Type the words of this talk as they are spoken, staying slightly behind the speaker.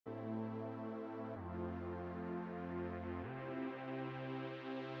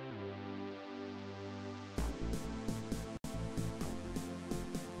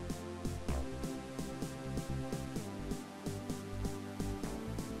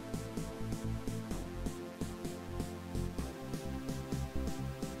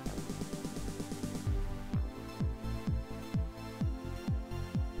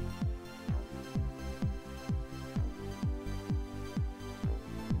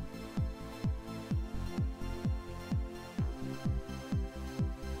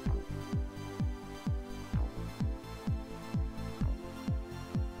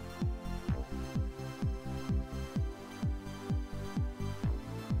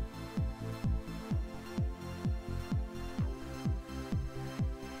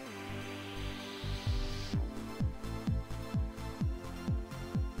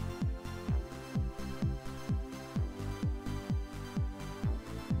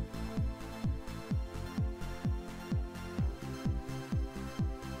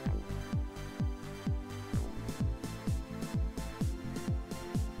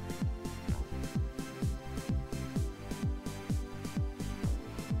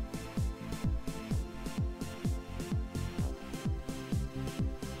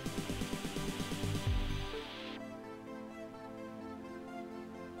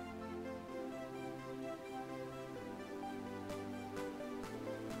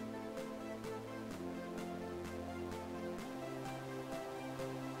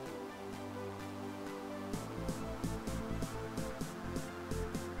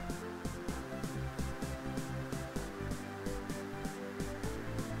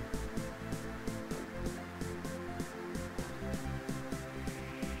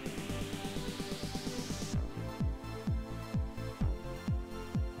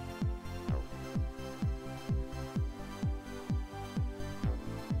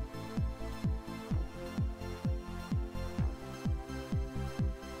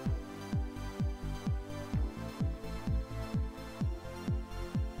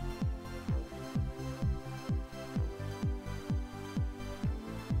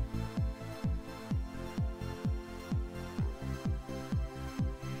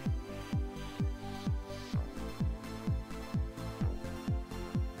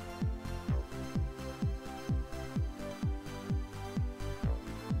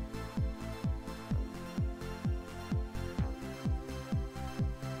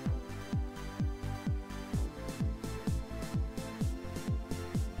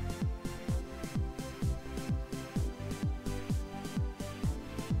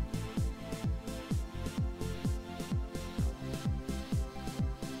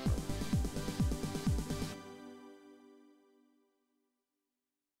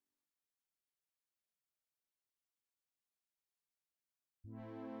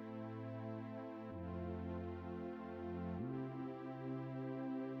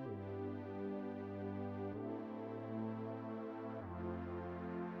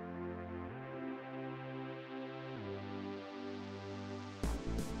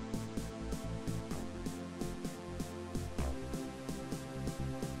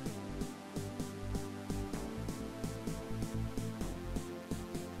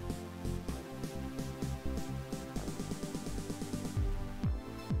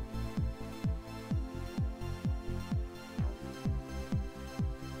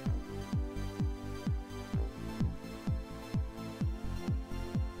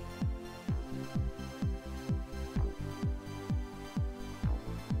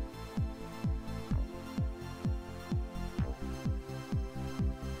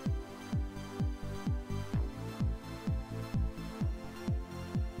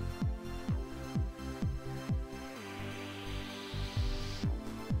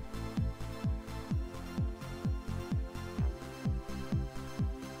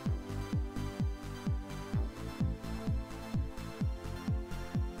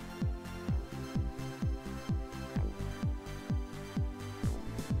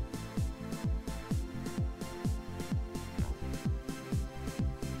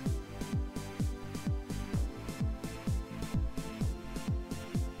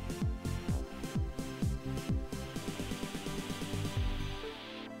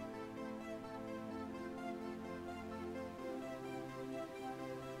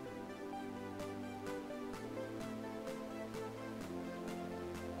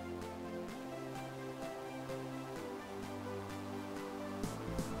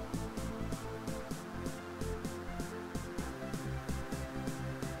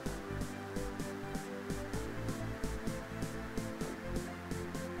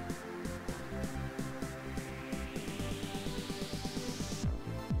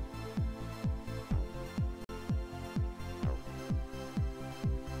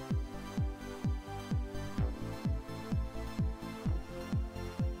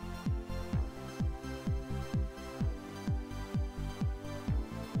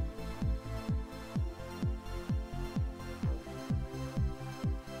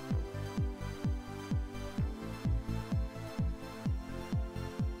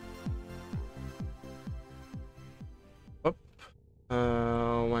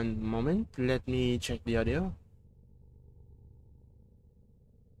One moment, let me check the audio.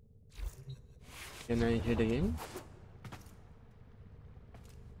 Can I hear the game?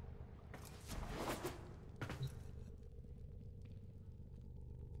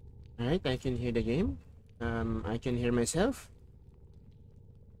 Alright, I can hear the game. I can hear myself.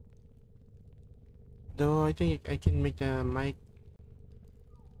 Though I think I can make the mic.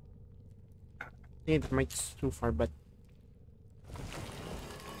 I think the mic's too far, but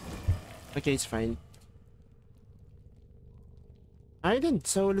okay, it's fine. Alright then,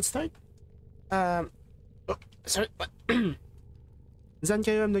 so let's start. Oh, sorry, what?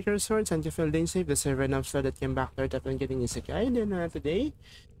 Zankapfel, I'm the cursor, Zankapfel Dainsleif, the Servant of Sloth that came back to Earth after getting isekai'd, and today,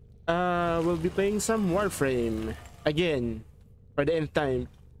 we'll be playing some Warframe again for the nth time.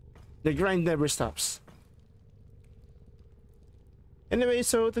 The grind never stops. Anyway,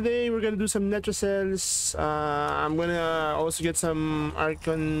 so today we're gonna do some Netracells. I'm gonna also get some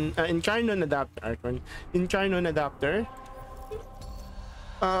Incarnon adapter.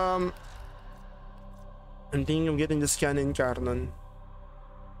 I'm thinking of getting the scan Incarnon.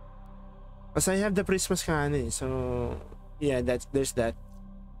 Because I have the Prisma scan, so yeah, there's that.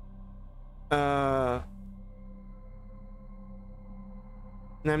 I'm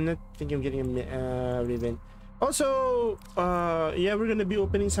not thinking of getting a ribbon. Also, yeah, we're gonna be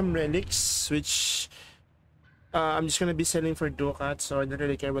opening some relics, which I'm just gonna be selling for ducats, so I don't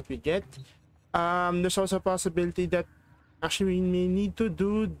really care what we get. There's also a possibility that actually we may need to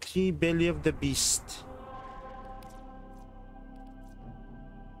do the belly of the beast.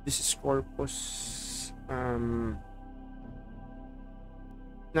 This is corpus. I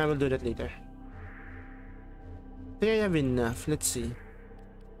will do that later. I think I have enough. Let's see.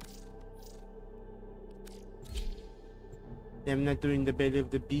 I'm not doing the belly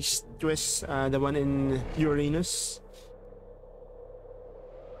of the beast quest, the one in Uranus.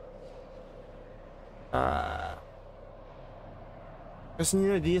 Because you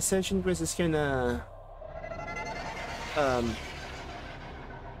know the ascension quest is kinda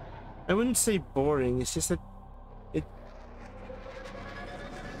I wouldn't say boring, it's just that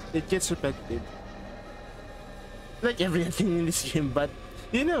it gets repetitive. Like everything in this game, but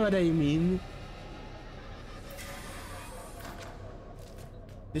you know what I mean.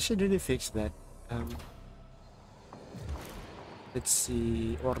 They should really fix that. Let's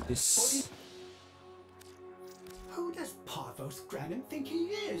see, or this. Who does Parvos Granum think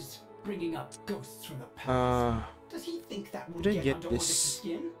he is? Bringing up ghosts from the past. Does he think that will get under Ordis'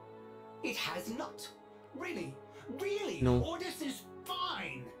 skin? It has not. Really? No. Ordis is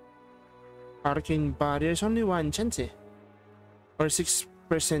fine. Arcane barrier is only 1 chance, or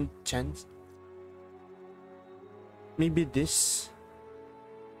 6% chance. Maybe this.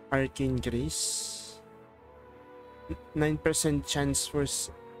 Arcane Grace, 9% chance for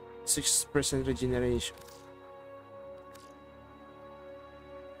 6% regeneration.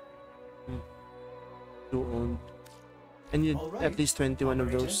 Too old. I need at least 21 of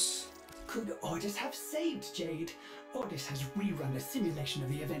those. Could Ordis have saved Jade? Ordis has rerun a simulation of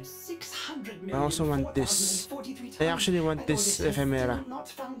the event 600 million. I also want this. I actually want this ephemera. Not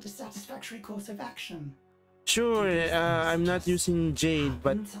found a satisfactory course of action. Sure, I'm not using Jade,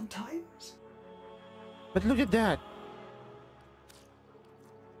 but sometimes. But look at that.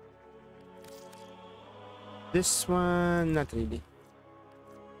 This one, not really.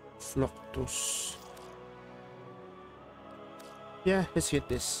 Floctus. Yeah, let's get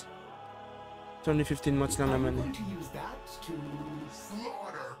this. It's only 15 mods lang naman.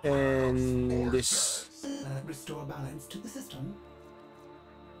 And this. Restore balance to the system.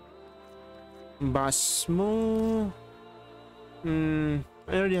 Basmo. I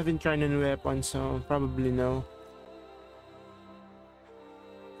already have Incarnon weapon, so probably no.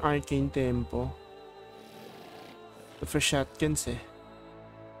 Arcane Tempo. For shotguns,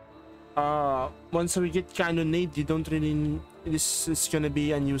 once we get Cannonade, you don't really. This is gonna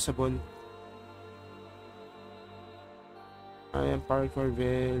be unusable. I am Parkour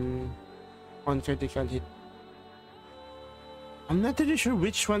Veil on critical hit. I'm not really sure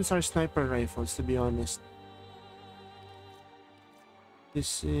which ones are sniper rifles, to be honest.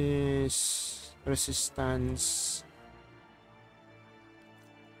 This is resistance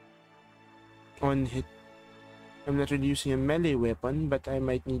on hit. I'm not really using a melee weapon, but I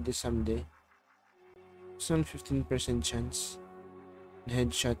might need this someday. It's on 15% chance.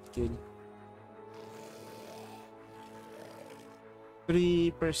 Headshot kill.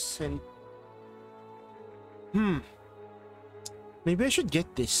 3%. Maybe I should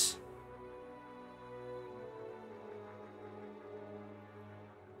get this.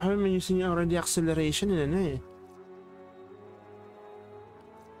 I'm using already acceleration in ano eh.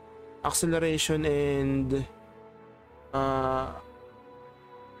 acceleration and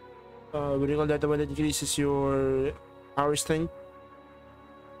what do you call that, the one that increases your power strength.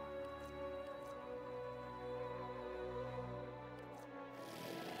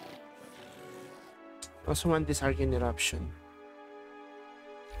 Also want this Arcane Eruption.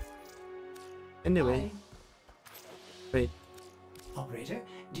 Anyway. Hi. Wait. Operator,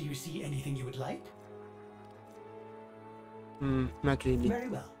 do you see anything you would like? Not really. Very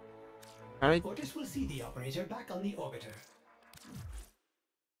well. Alright. Ortis will see the operator back on the orbiter.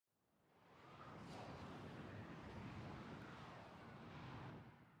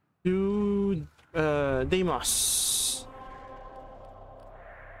 To Deimos.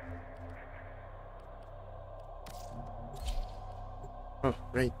 Oh,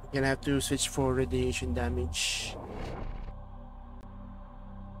 right. Gonna have to switch for radiation damage.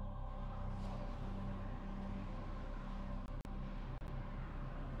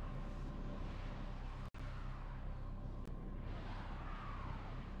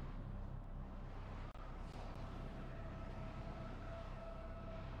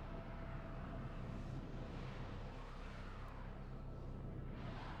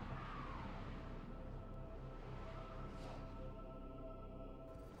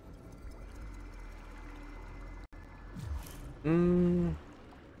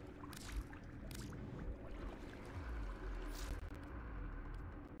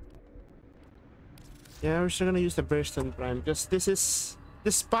 Yeah, we're still gonna use the burst on prime because this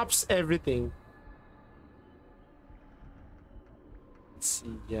pops everything. Let's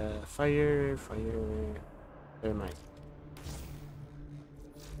see, fire, never mind.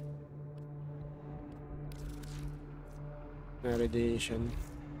 Radiation.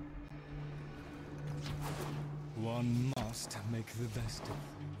 One must make the best of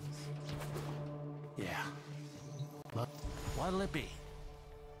things. Yeah. Look, what'll it be?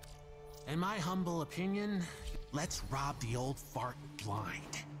 In my humble opinion, let's rob the old fart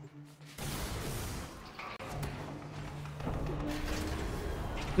blind.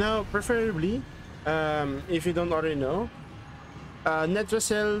 Now, preferably, if you don't already know,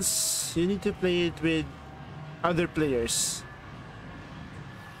 Netracells, you need to play it with other players.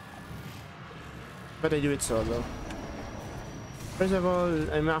 But I do it solo. First of all,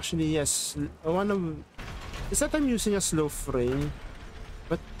 I'm actually, yes, it's that I'm using a slow frame,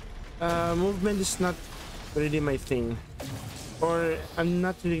 but movement is not really my thing, or I'm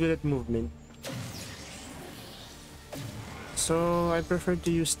not really good at movement, so I prefer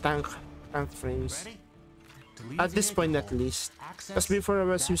to use tank frames at this point, at least, because before I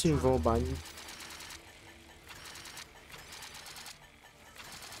was using Vauban.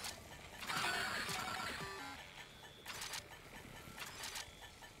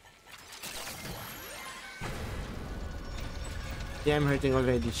 Yeah, I'm hurting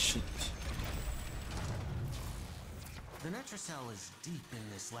already. Shit. The Netracell is deep in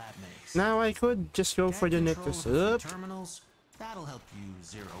this lab maze. Now I could just go for the Netracell. Terminals, that'll help you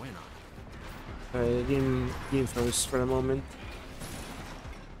zero in on The it. game froze for a moment.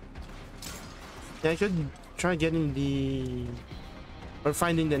 Yeah, I could try getting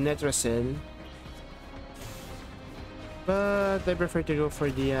finding the Netracell, but I prefer to go for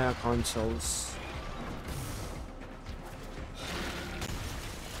the consoles.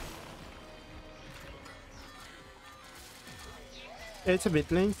 It's a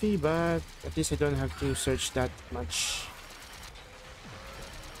bit lengthy, but at least I don't have to search that much.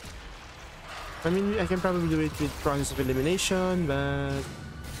 I mean, I can probably do it with process of elimination, but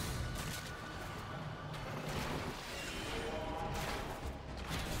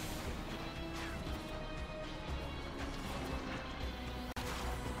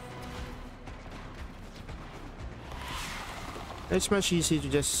it's much easier to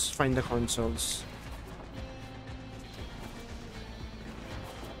just find the consoles.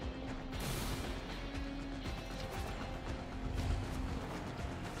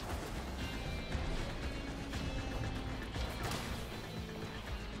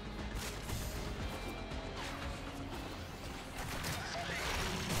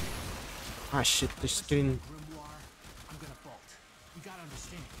 Ah shit, the screen. I'm gonna bolt. You gotta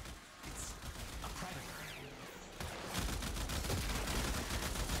understand. It's a predator.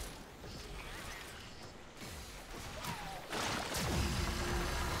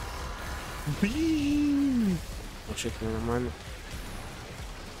 Beam! Oh shit na naman.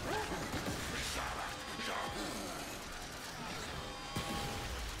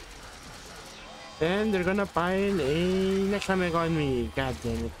 Then they're gonna pile a Necramech on me. God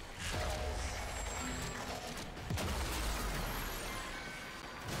damn it.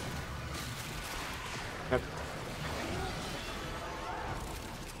 Yep.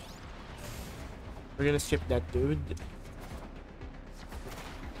 We're gonna skip that dude.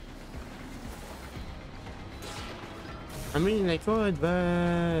 I mean, I could, but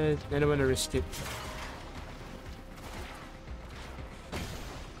I don't want to risk it.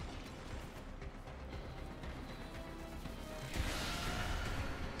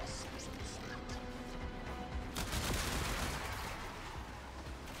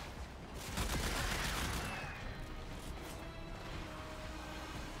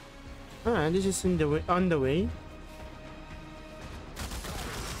 Ah, this is in the way, on the way.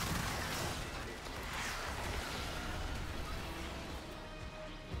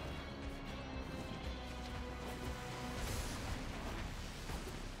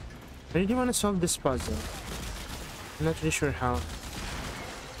 I really want to solve this puzzle. I'm not really sure how.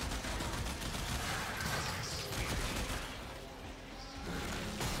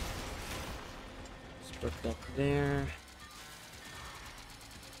 Let's put that there.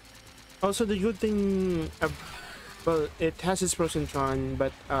 Also, the good thing, well, it has its pros and cons,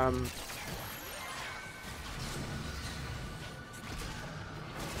 but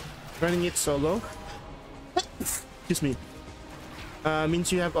running it solo, excuse me,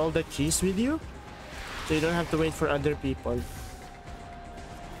 means you have all the keys with you, so you don't have to wait for other people.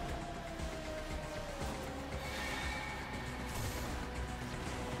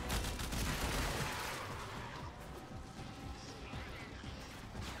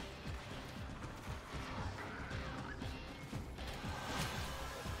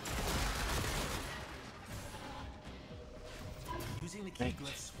 Using the key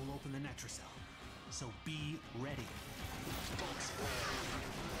glyphs will open the Netracell, so be ready.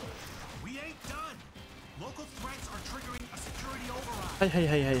 We ain't done. Local threats are triggering a security override. Hey.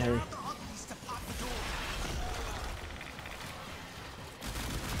 Allow the uglies to pop the door.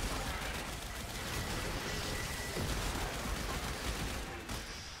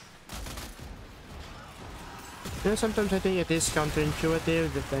 You know, sometimes I think it is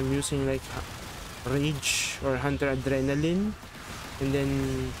counterintuitive that I'm using like Rage or Hunter Adrenaline, and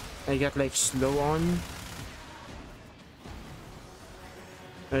then I got like slow on.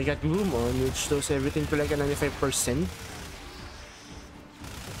 I got Gloom on, which does everything to like a 95%.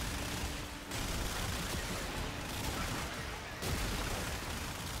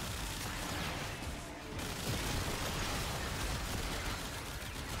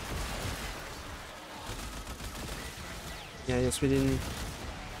 Yeah, yes, within.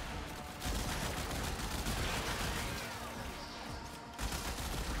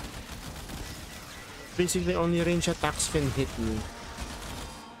 Basically, only range attacks can hit me.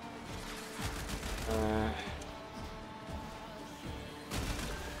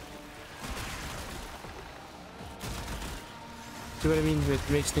 See what I mean? It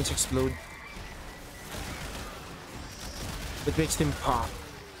makes things explode. It makes them pop.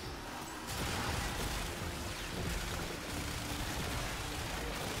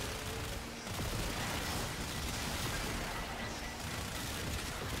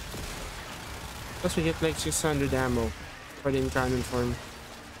 Plus we get like 600 ammo for the cannon form.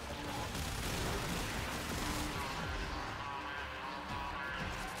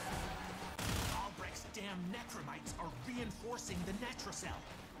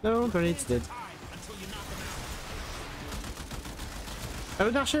 No, but it's dead. I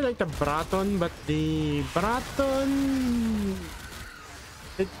would actually like the Braton, but the Braton,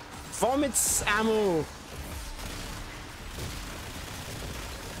 it vomits ammo.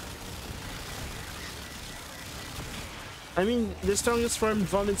 I mean, the strongest form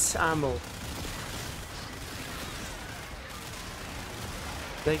vomits ammo.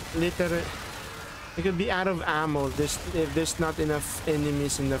 Like literally. It could be out of ammo if there's not enough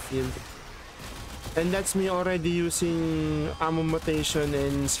enemies in the field. And that's me already using ammo mutation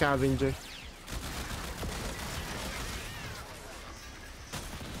and scavenger.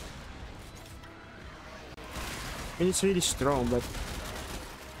 And it's really strong, but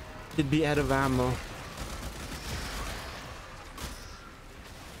it'd be out of ammo.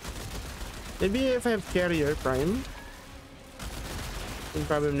 Maybe if I have carrier prime, I can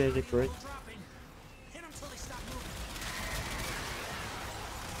probably make it work.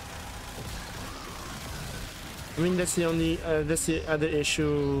 I mean, that's the only, that's the other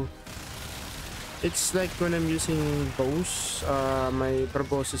issue. It's like when I'm using bows, my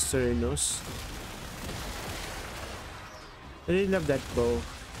Proboscis Cernus. I really love that bow.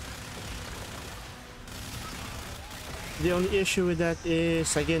 The only issue with that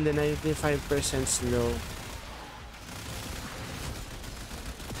is, again, the 95% slow.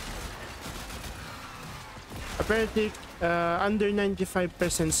 Apparently, under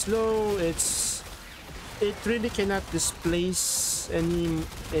 95% slow, it really cannot displace any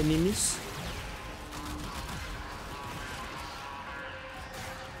enemies.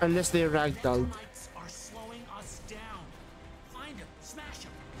 Unless they're ragdolled. Relics are slowing us down. Find him, smash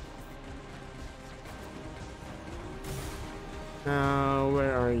him.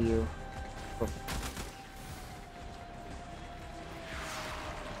 Where are you? Oh.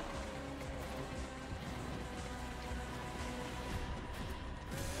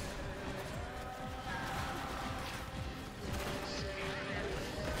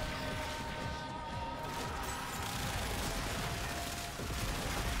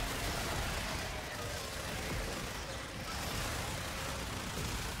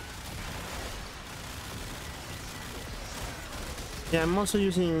 Yeah, I'm also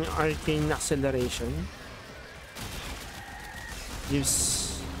using arcane acceleration.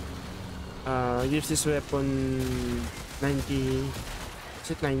 Gives this weapon 90,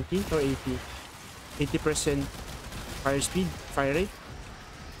 is it 90 or 80? 80% fire speed, fire rate.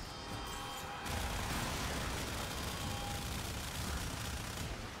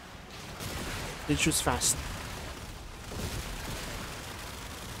 It shoots fast.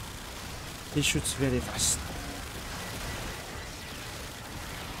 It shoots very fast.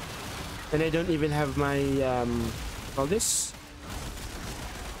 And I don't even have my all this,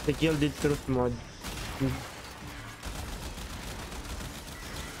 the Gilded Truth mod.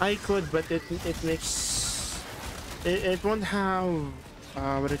 I could, but it makes it won't have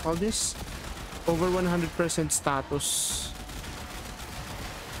what do you call this, over 100% status,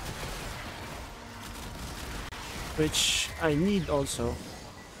 which I need also.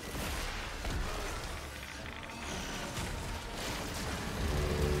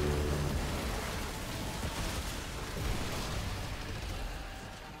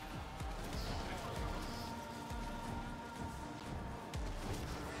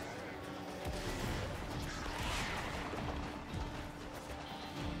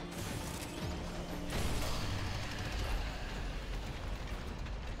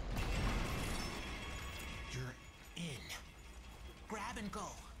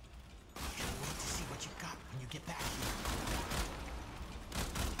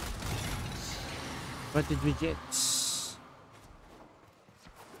 What did we get?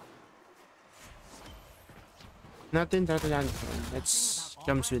 Nothing that let's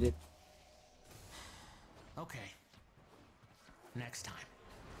comes with it. Okay. Next time.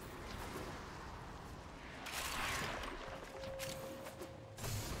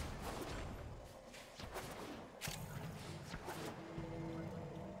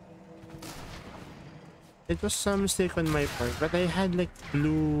 It was some mistake on my part, but I had like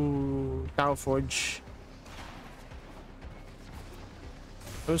blue Tau Forge.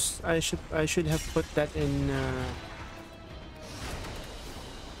 I should have put that in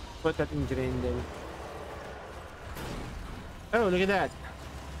Grendel. Oh, look at that.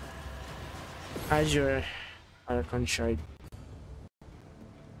 Azure Archon Shard.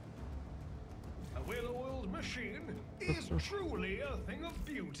 A well-oiled machine is truly a thing of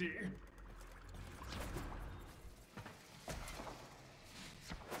beauty.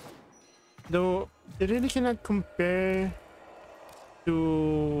 Though it really cannot compare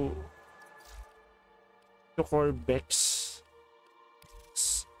to Corbex.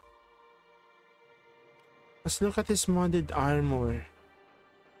 Let's look at his modded armor.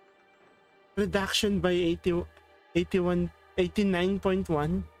 Reduction by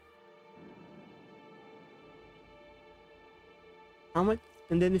 89.1. How much?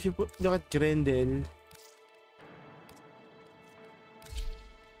 And then if you look at Grendel,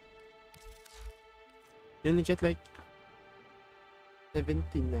 you only get like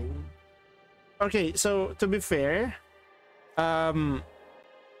 79. Okay, so to be fair,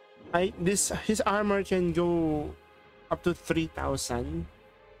 his armor can go up to 3,000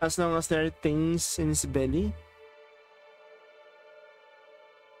 as long as there are things in his belly.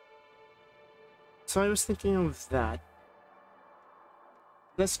 So I was thinking of that.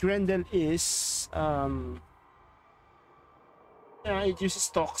 Plus Grendel is yeah, it uses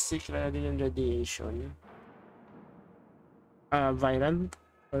toxic rather than radiation. Viral,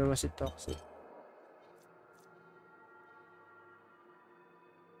 or was it toxic?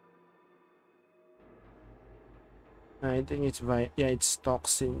 I think it's yeah, it's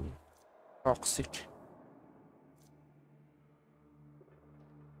toxic.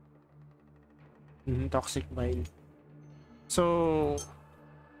 Toxic bile. So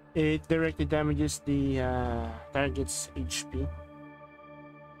it directly damages the target's HP.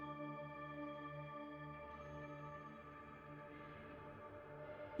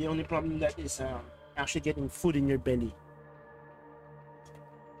 The only problem that is actually getting food in your belly.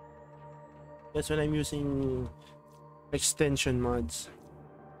 That's when I'm using extension mods,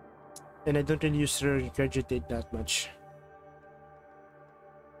 and I don't really use regurgitate that much.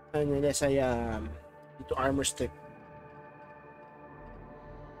 unless I do armor strip.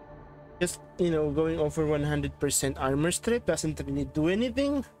 Just, you know, going over 100% armor strip doesn't really do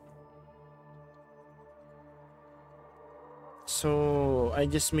anything. So I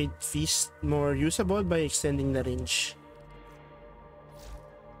just made Feast more usable by extending the range.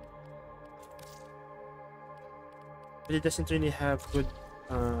 But it doesn't really have good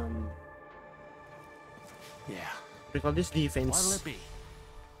we call this defense.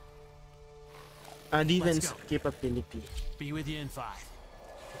 Defense capability. Be with you in 5.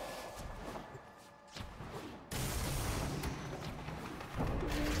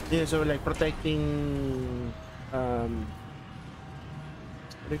 Yeah, so like protecting what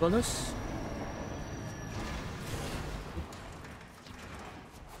do you call this?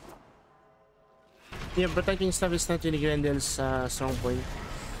 Yeah, protecting stuff is not really Grendel's strong point.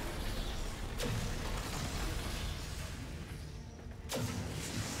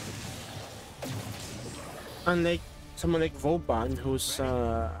 Unlike someone like Vauban, who's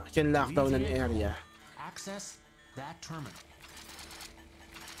can lock down an area. Access that terminal.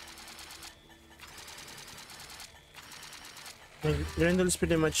 Like, Grendel is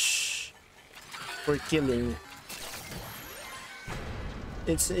pretty much for killing.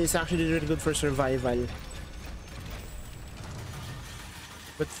 It's actually really good for survival.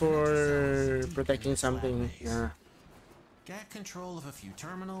 But for protecting something, yeah. Get control of a few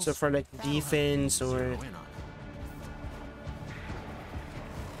terminals. So for like defense or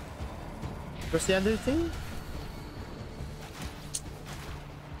what's the other thing?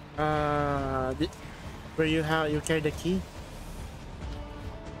 Where you carry the key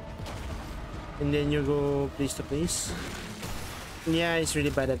and then you go place to place. Yeah, it's really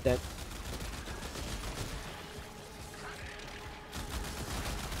bad at that.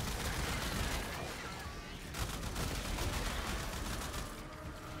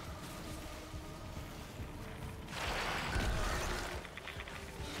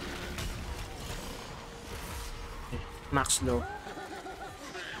 Max low.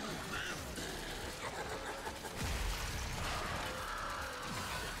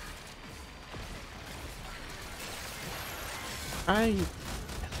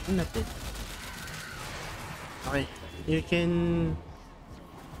 Nothing. Okay, you can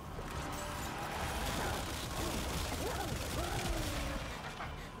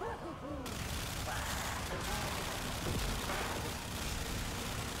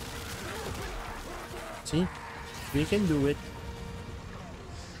see, we can do it.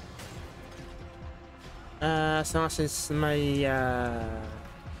 As long as my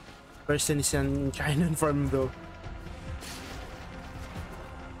person is in China form though.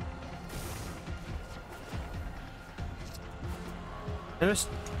 I was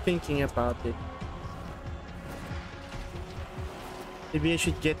thinking about it. Maybe I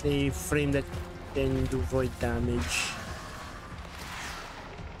should get a frame that can do void damage.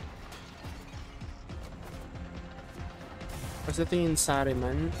 What's the thing in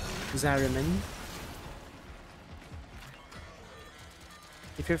Zariman?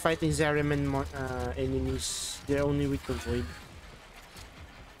 If you're fighting Zariman enemies, they're only weak to void.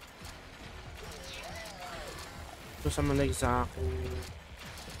 So someone like Zaku,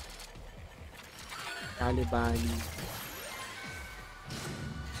 Caliban.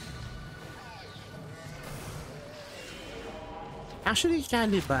 Actually,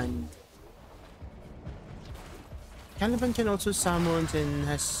 Caliban can also summon and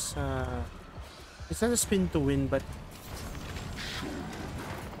has it's not a spin to win, but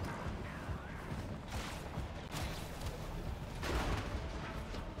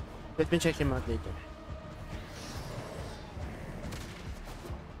let me check him out later.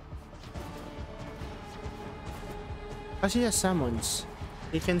 Because he has summons.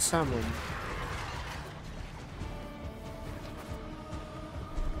 He can summon.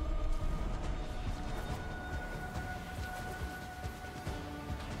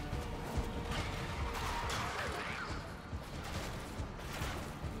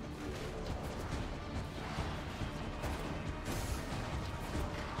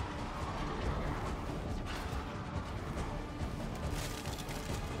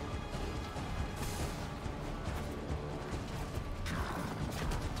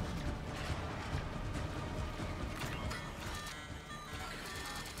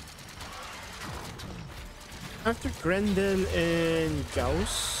 After Grendel and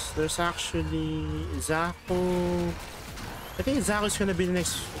Gauss, there's actually Zaku. I think Zaku is gonna be the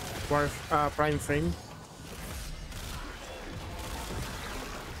next prime frame.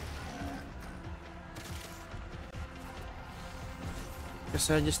 Because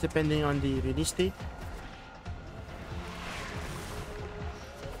just depending on the release date.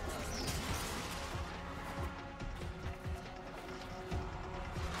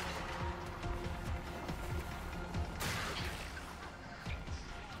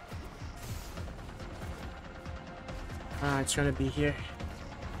 It's gonna be here.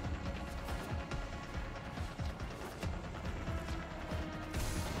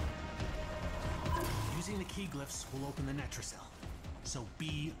 Using the key glyphs will open the Netracell, so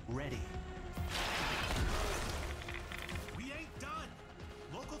be ready. We ain't done.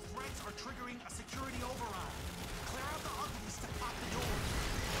 Local threats are triggering a security override. Clear out the uglies to pop the door.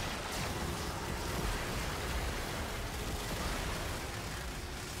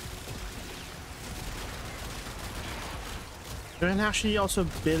 You can actually also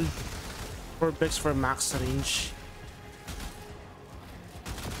build Vorbex for max range.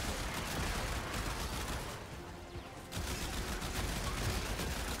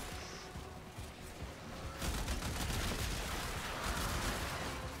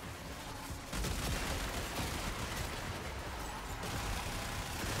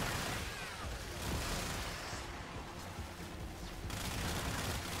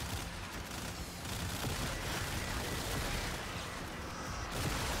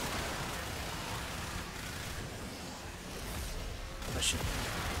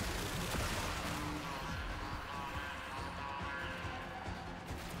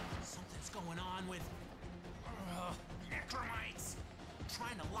 Something's going on with necromites.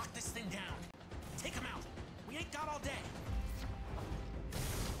 Trying to lock this thing down. Take them out. We ain't got all day.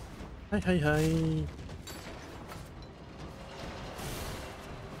 Hi.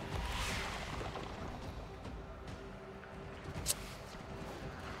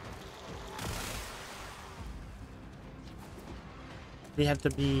 They have to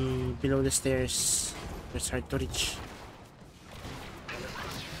be below the stairs. It's hard to reach.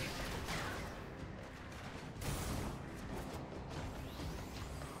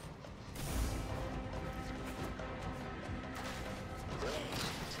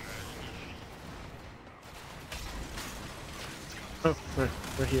 Oh,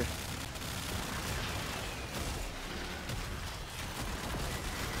 we're here.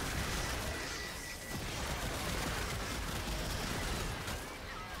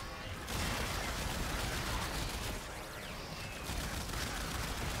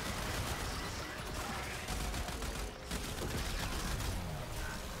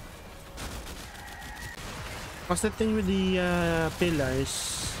 What's the thing with the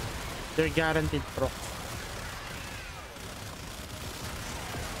pillars? They're guaranteed proc.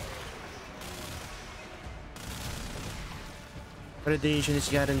 Radiation is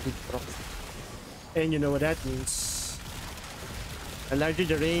guaranteed proc. And you know what that means. The larger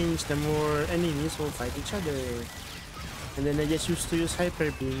the range, the more enemies will fight each other. And then I just used to use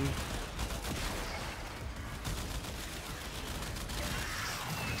Hyper Beam.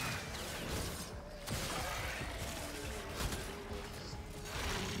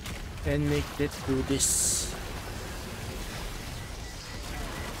 And make it do this.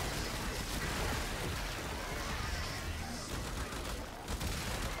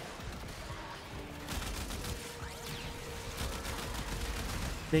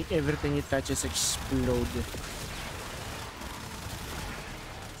 Make everything it touches explode.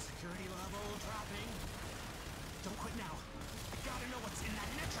 Security level dropping. Don't quit now. I gotta know what's in that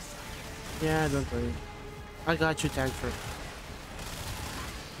Netracell. Yeah, don't worry. I got you, Tanker.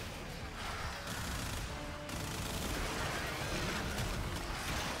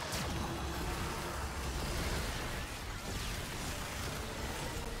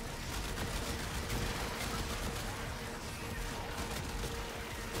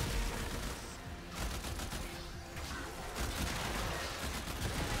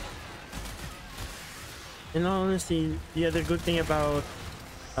 In all honesty, the other good thing about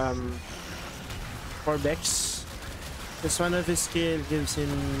Vorbex is one of his skill gives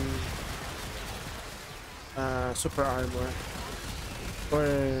him super armor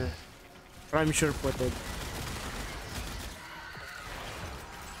or prime sure footed.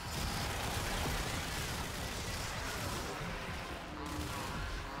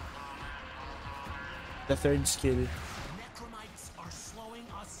 The third skill. Necromites are slowing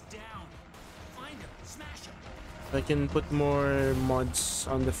us down. Find them, smash them. I can put more mods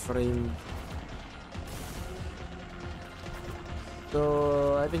on the frame.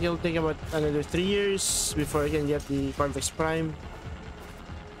 So I think it'll take about another 3 years before I can get the Corvex Prime.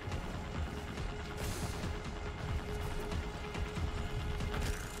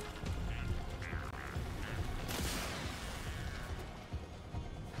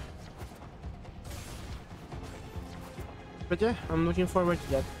 But yeah, I'm looking forward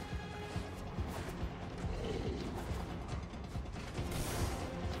to that.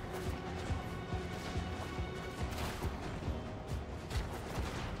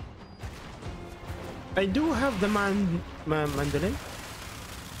 I do have the mandolin.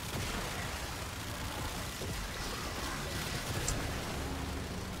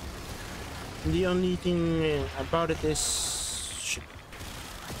 The only thing about it is shit.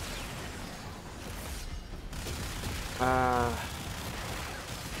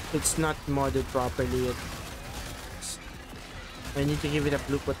 It's not modded properly yet. I need to give it a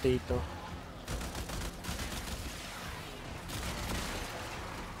blue potato.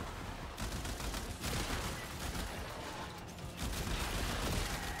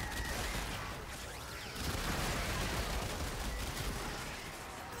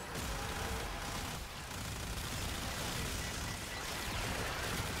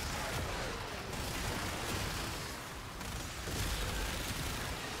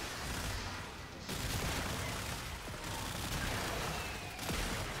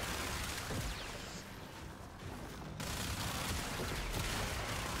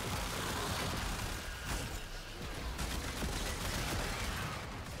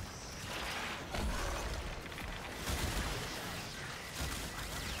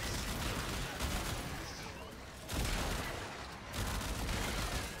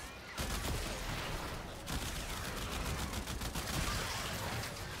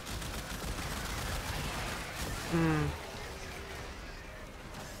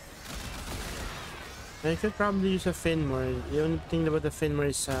 I could probably use a Finmore. The only thing about the Finmore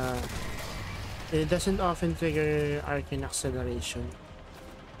is it doesn't often trigger arcane acceleration.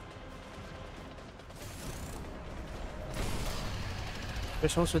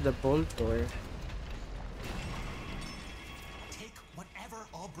 There's also the Boltor. Take whatever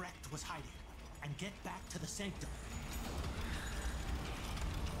Albrecht was hiding and get back to the sanctum.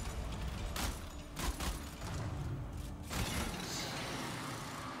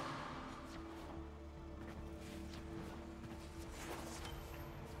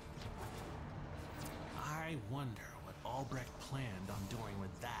 I wonder what Albrecht planned on doing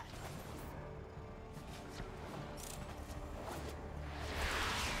with that.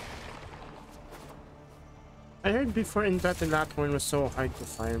 I heard before in that the Lathorn was so hard to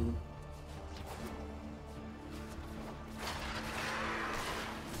farm.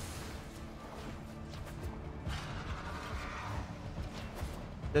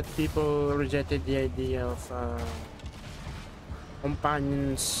 That people rejected the idea of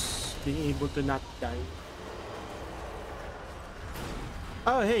companions being able to not die.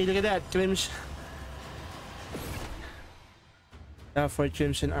 Oh hey, look at that, Crimson. For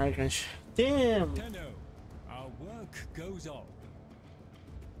Crimson Archangel. Damn! Tenno, our work goes on.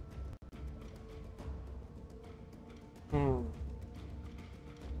 I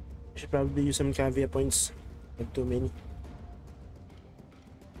should probably use some caveat points. Not too many.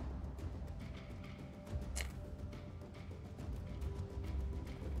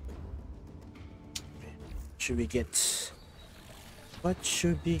 Should we get? What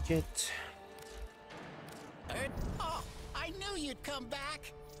should we get? Oh, I knew you'd come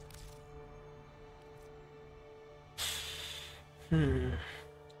back.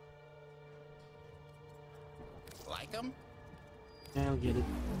 Like him? I'll get it.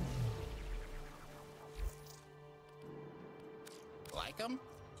 Like him?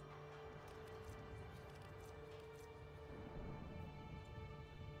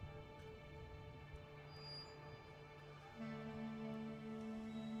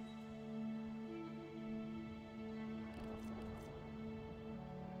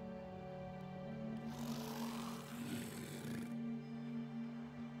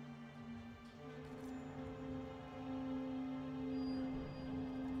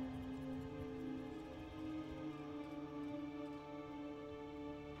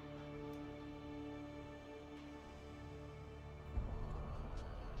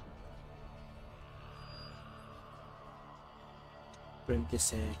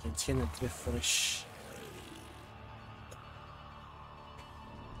 Seconds, cannot refresh.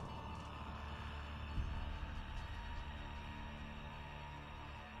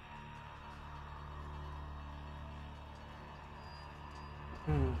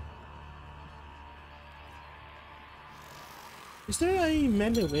 Is there a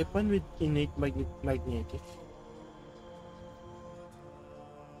melee weapon with innate magnetic?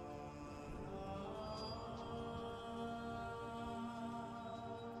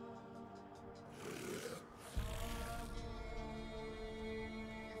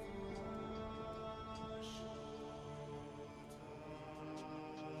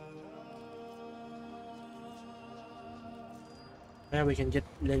 Yeah, we can get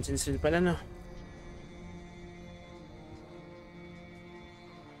lens and steel pala, no?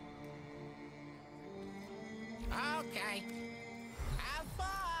 Okay. Have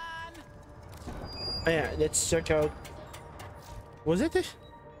fun. Oh yeah, let's check out. Was it?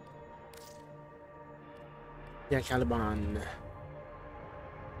 Yeah, Caliban.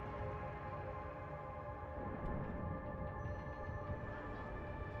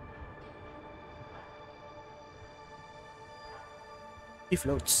 He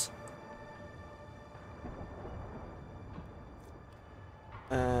floats.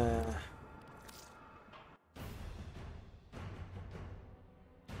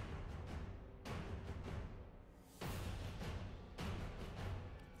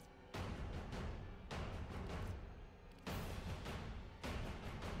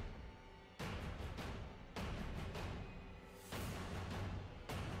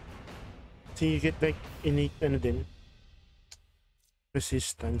 So you get like innate ano din,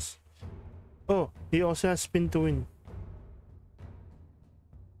 resistance. Oh, he also has spin to win.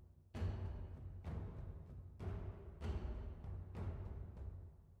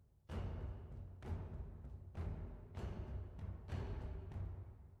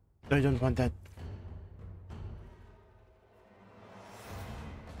 I don't want that.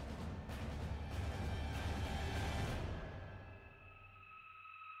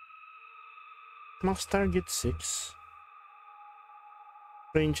 Max target 6.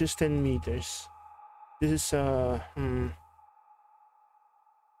 Range is 10 meters. This is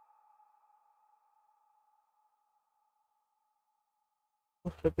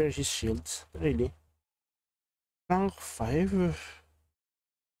repairs his shields. Really? Rank 5?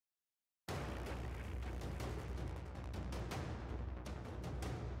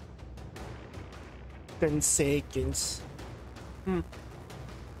 Ten seconds.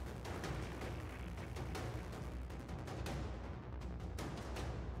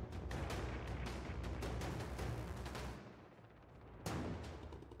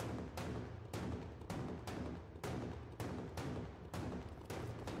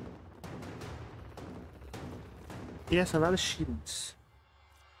 He has a lot of shields.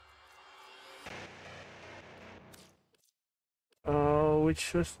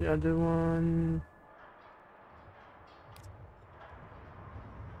 Which was the other one?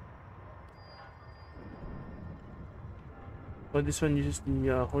 Oh, this one uses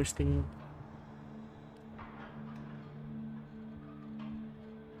the hoisting.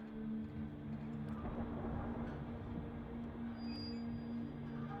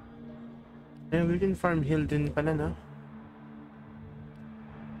 Yeah, we can farm hill din pala, no?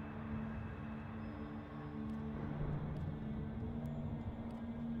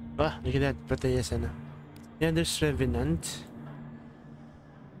 Ah, look at that. Patayas, ano? Yeah, there's Revenant.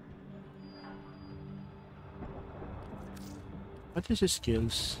 What is his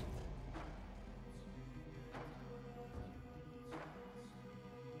skills?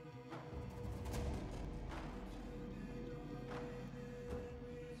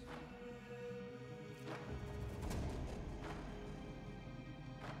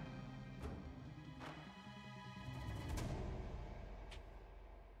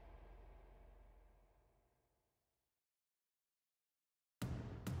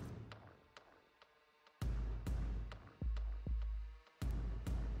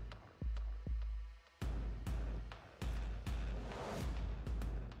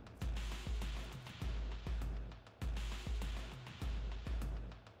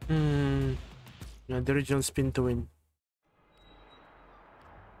 Yeah, the original spin to win.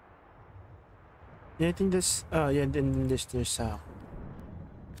 Yeah, I think this. Yeah, then there's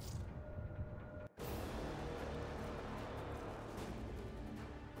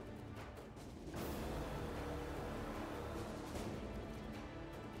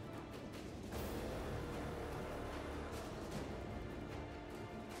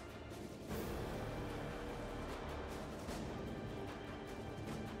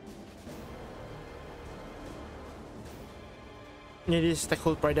It is the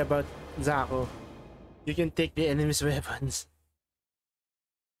cool part about Zako. You can take the enemy's weapons.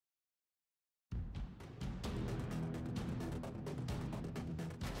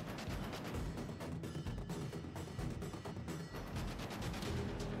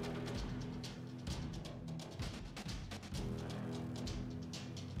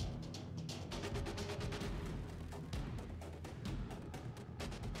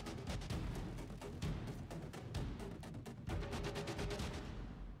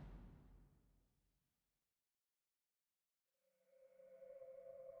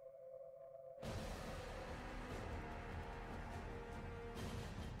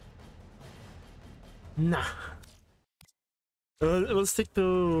 Nah. We'll stick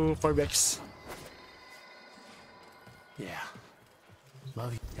to Corbex. Yeah.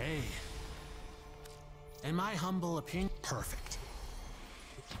 Love you. Hey. In my humble opinion, perfect.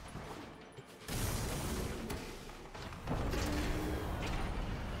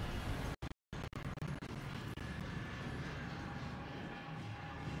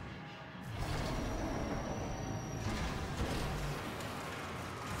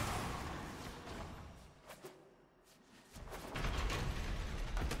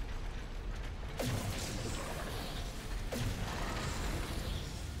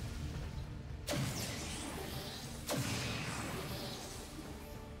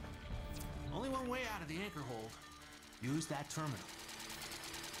 the anchor hold, use that terminal.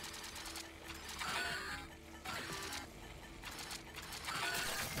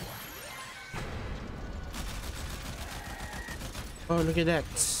 Oh, look at that.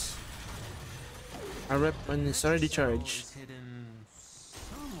 Our weapon is already charged. Is hidden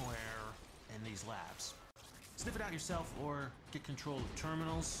somewhere in these labs. Sniff it out yourself or get control of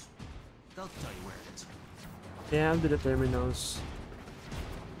terminals. They'll tell you where it is. Yeah, I'll do the terminals.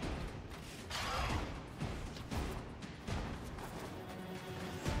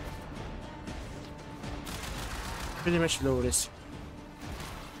 Pretty much low risk.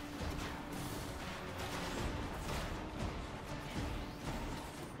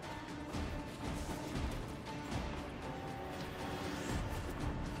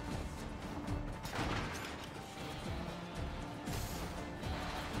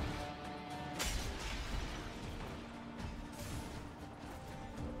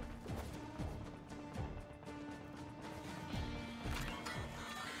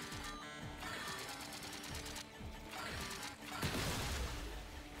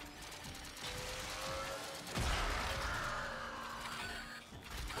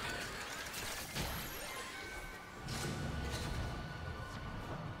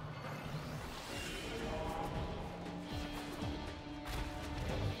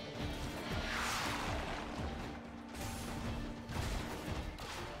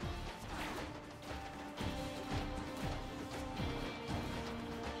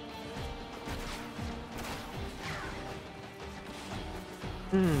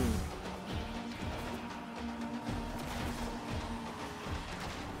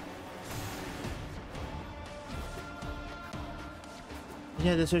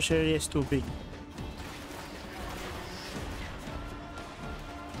 Yeah, the search area is too big.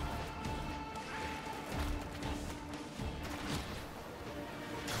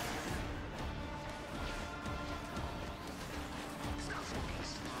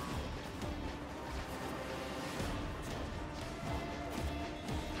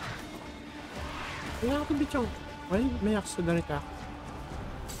 Wala akong bitchong. Why? May accelerate ako.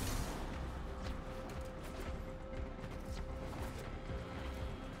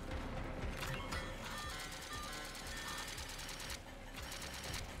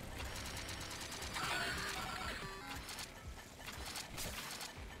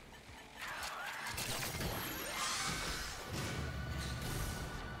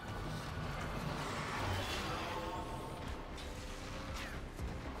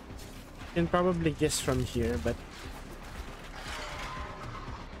 Can probably guess from here, but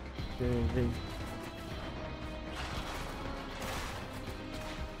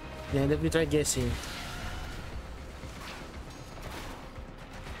yeah, let me try guessing.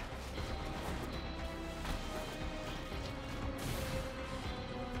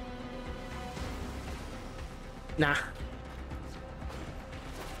 Nah.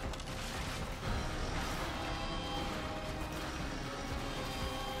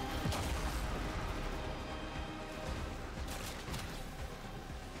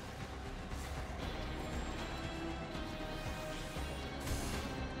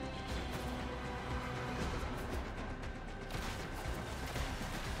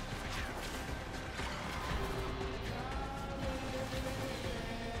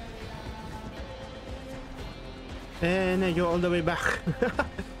 And I go all the way back.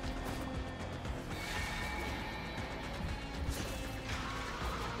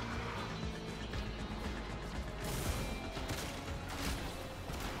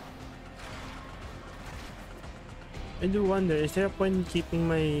 I do wonder, is there a point in keeping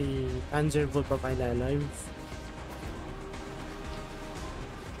my Panzerwolf-Papila alive?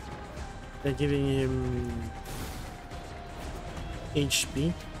 They're giving him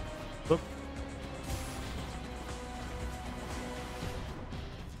HP. Oop.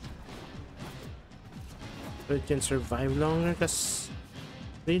 So it can survive longer, because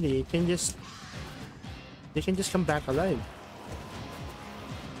really it can just, they can just come back alive.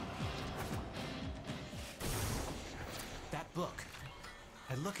 That book,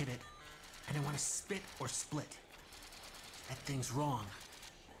 I look at it and I want to spit or split. That thing's wrong.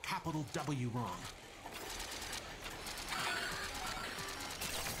 Capital W wrong.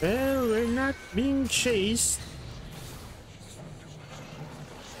 Well, we're not being chased.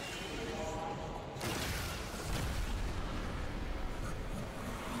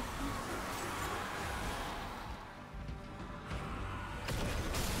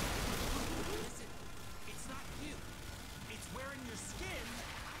 It's not you. It's wearing your skin,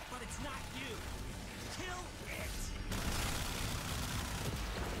 but it's not you. Kill it.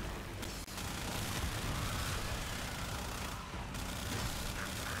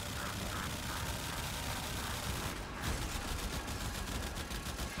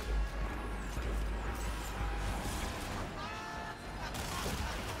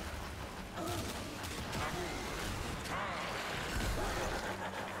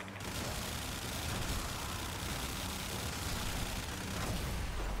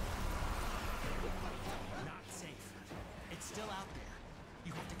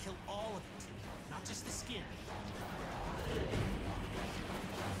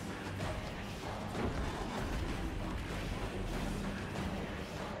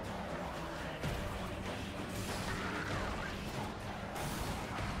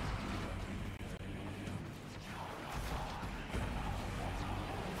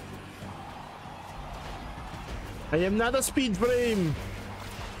 I am not a speed frame.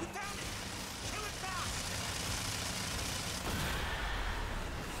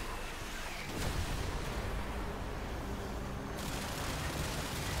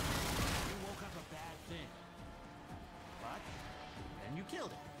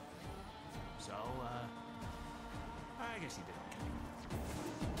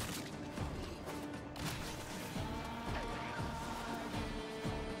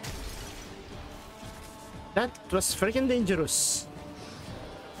 That was freaking dangerous.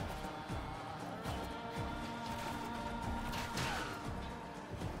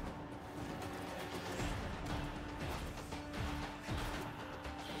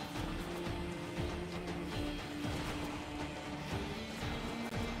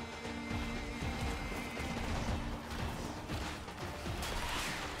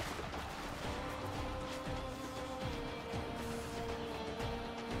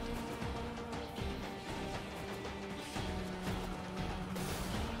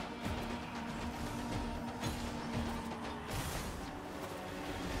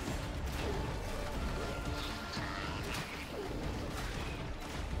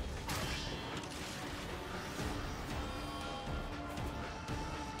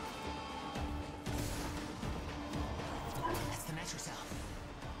 That's the Netracell.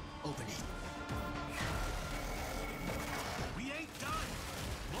 Open it. We ain't done.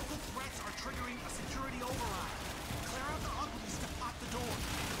 Local threats are triggering a security override. Clear out the uglies to pop the door.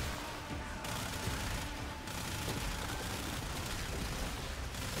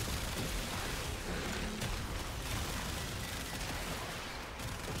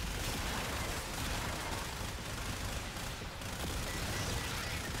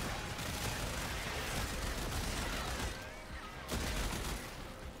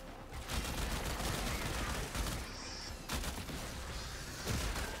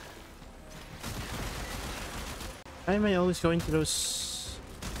 Why am I always going to those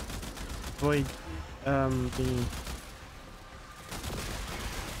void thingy?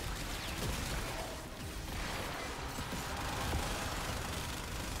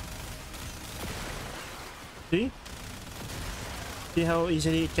 See? See how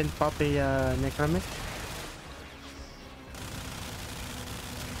easily it can pop a necromet?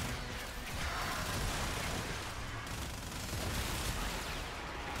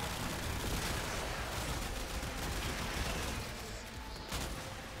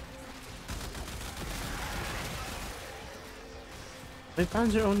 My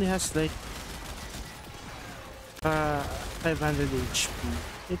Panzer only has like 500 HP.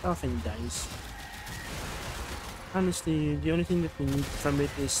 It often dies. Honestly, the only thing that we need from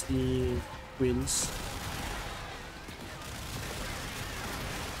it is the wheels,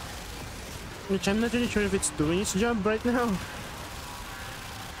 which I'm not really sure if it's doing its job right now. What's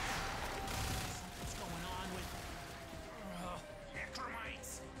going on with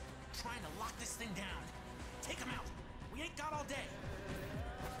necromites? Trying to lock this thing down. Take them out. We ain't got all day.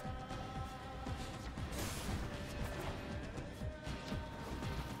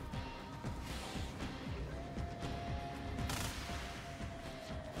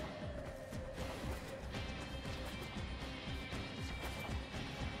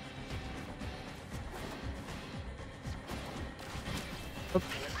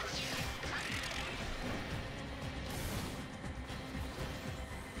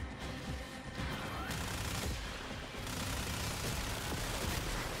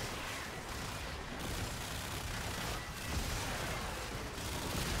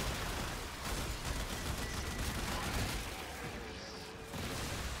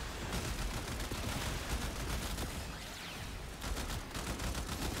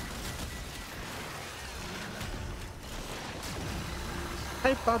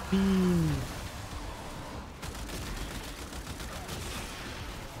 Hi, puppy.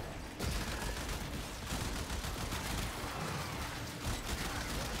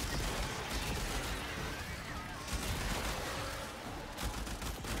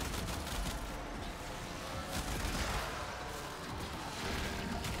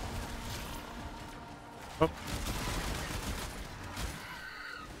 Oh.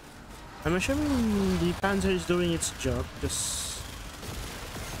 I'm assuming the Panzer is doing its job because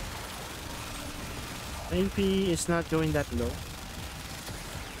AP is not going that low,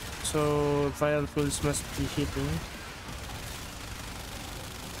 so vial pulls must be hitting.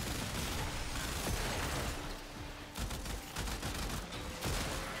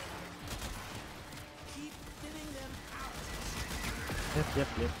 Keep thinning them out. Yep.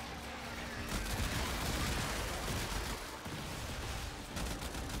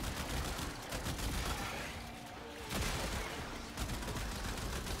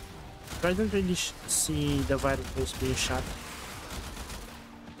 I don't really see the viruses being shot.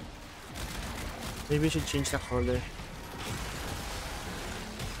 Maybe we should change the color.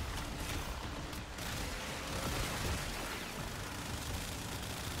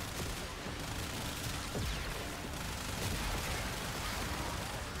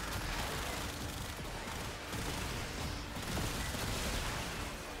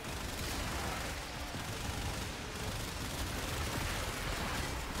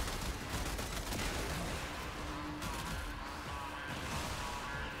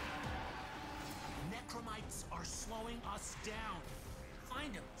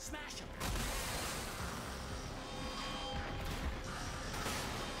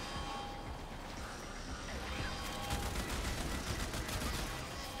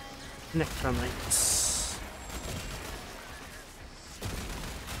 Necromites.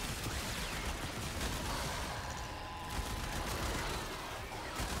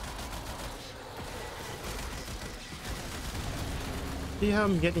 See how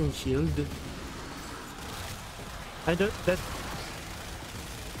I'm getting healed? I don't that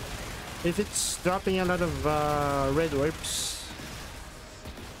if it's dropping a lot of red orbs,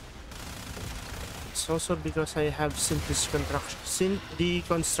 it's also because I have synth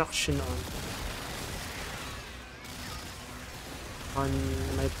deconstruction on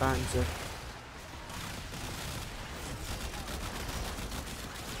my panzer.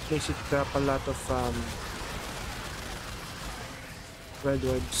 Makes it drop a lot of red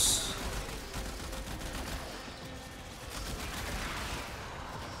orbs.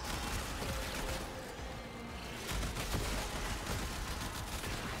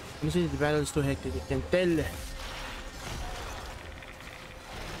 Honestly, the battle is too hectic, you can tell.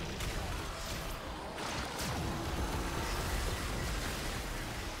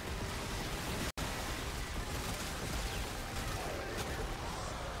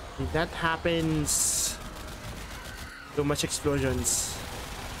 If that happens, too much explosions.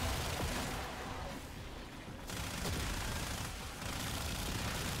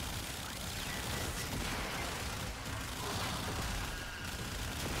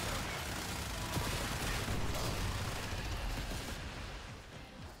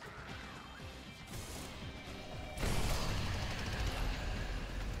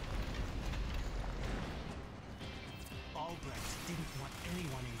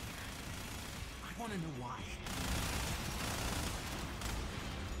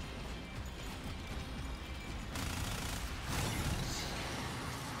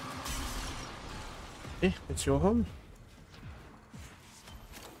 Okay, let's go home.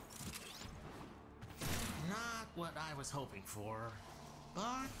 Not what I was hoping for, but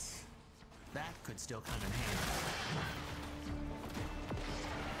that could still come in handy.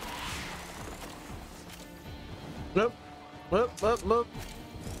 Nope. Nope.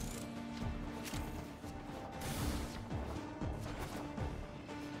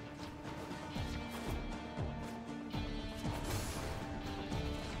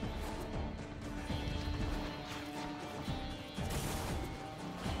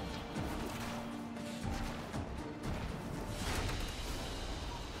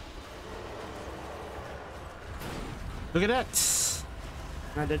 Look at that!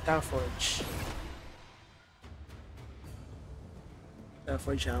 Another Tower Forge. Tower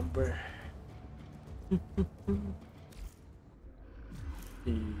Forge Amber.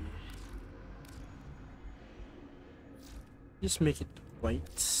 Just make it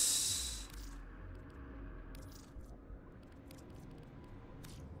white.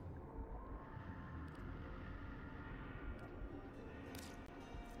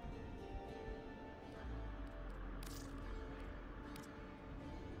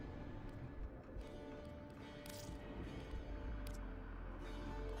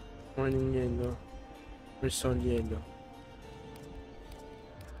 Morning yellow or sol yellow.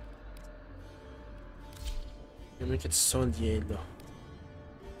 You make it sol yellow.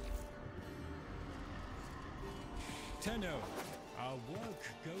 Tenno, our work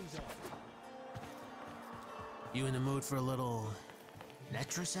goes on. You in the mood for a little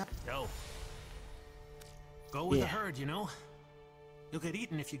Netracell? Go. Go with the herd, you know? You'll get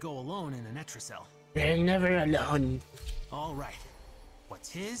eaten if you go alone in a Netracell. We're never alone. All right. What's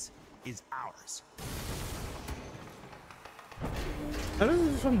his is ours. I don't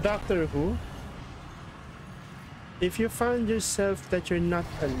know, from Doctor Who. If you find yourself that you're not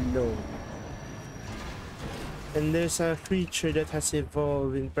alone, and there's a creature that has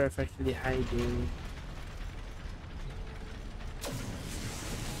evolved in perfectly hiding,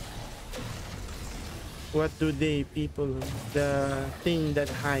 what do they, people, the thing that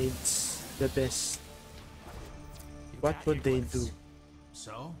hides the best, what would they do?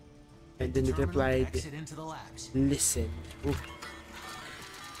 So, And then it replied, exit into the labs. listen. Ooh.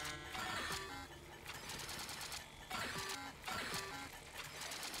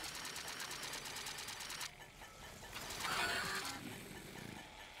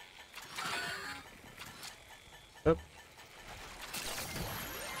 Up.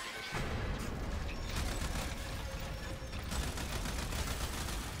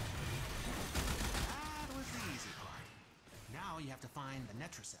 That was the easy part. Now you have to find the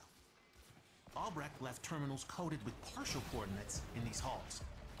Netracell. Albrecht left terminals coded with partial coordinates in these halls.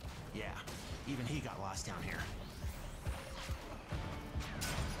 Yeah, even he got lost down here.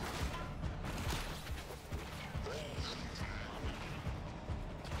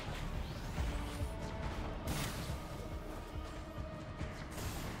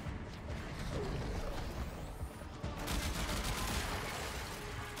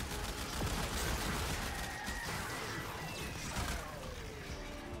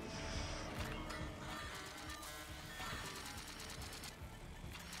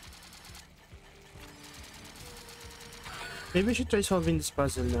 Maybe we should try solving this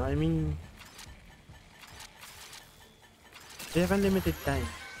puzzle now. I mean, we have unlimited time.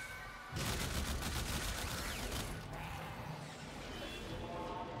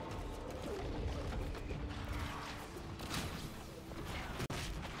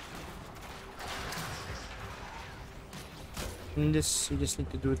 And this, we just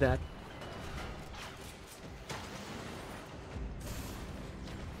need to do that.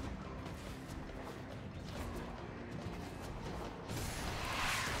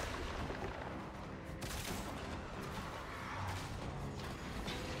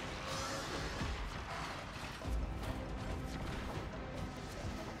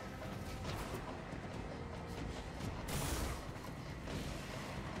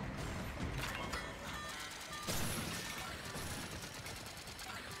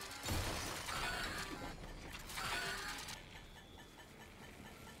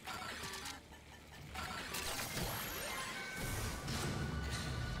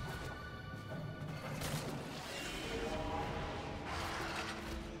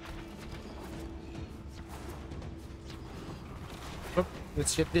 Oh,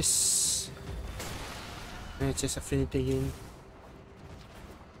 let's get this. And it's just affinity again.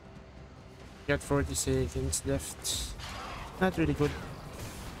 Got 40 seconds left. Not really good.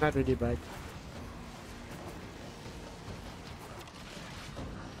 Not really bad.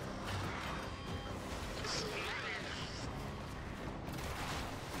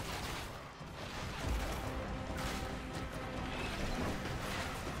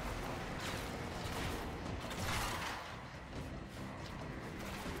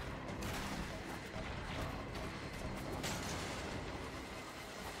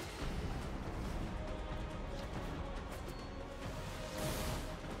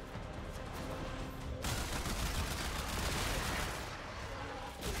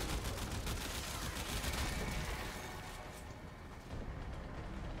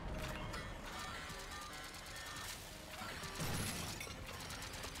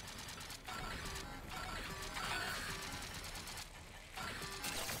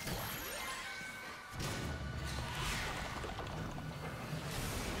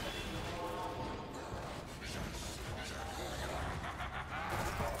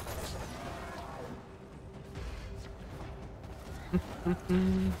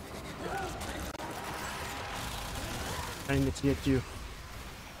 I need to get you.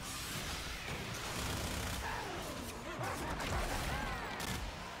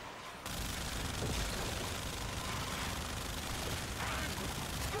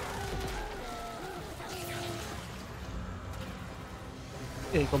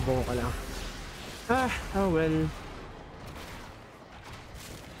 Eh, combo ko lang. Ah, oh well.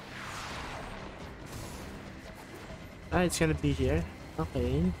 Ah, it's gonna be here.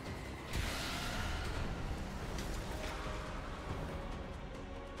 Okay.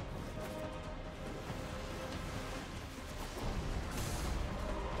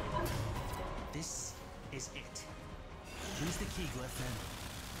 This is it. Use the key glyph and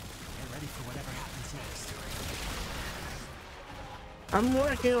get ready for whatever happens next. I'm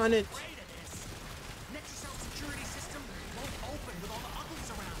working on it. Netracell security system won't open with all the uglies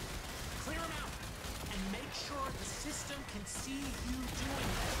around. Clear them out and make sure the system can see you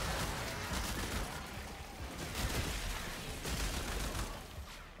doing it.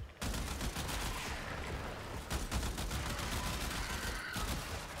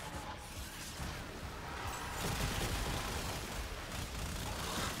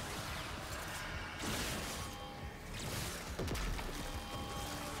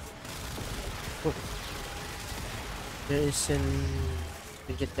 There is an...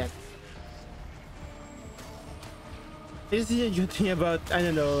 We get that. This is a good thing about, I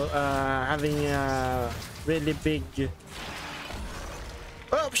don't know, having a really big...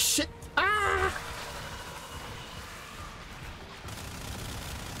 Oh shit! Ah!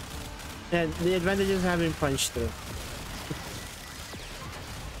 Yeah, the advantage is having punch through.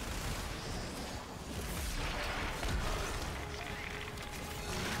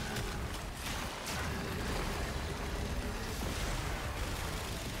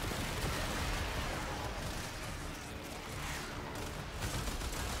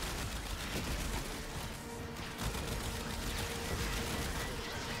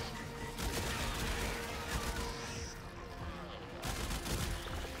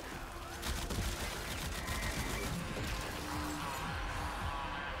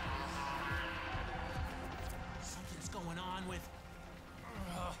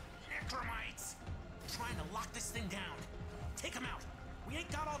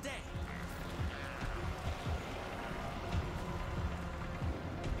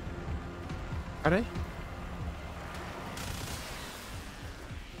 Are?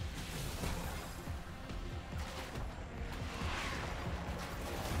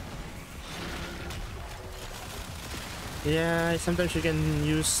 Yeah, sometimes you can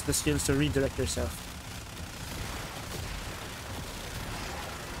use the skills to redirect yourself.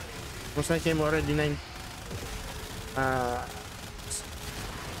 Most like I'm already 9. I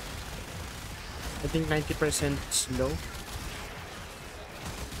think 90% slow.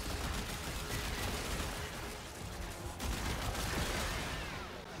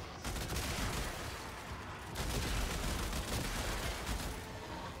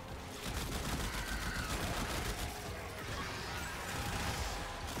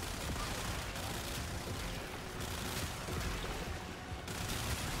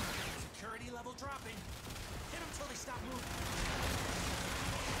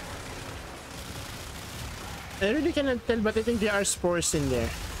 I really cannot tell, but I think there are spores in there.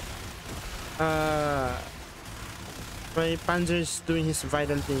 My Panzer is doing his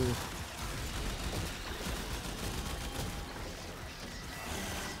vital thing.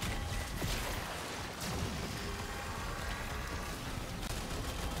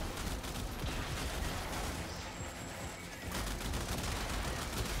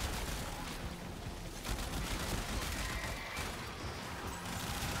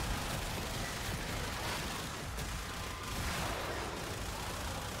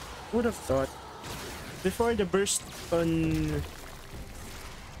 Would have thought before the burst on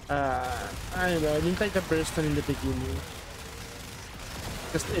I don't know, I didn't like the burst on in the beginning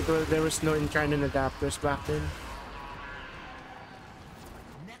because there was no incarnate adapters back then.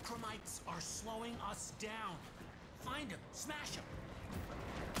 Necromites are slowing us down. Find them, smash them.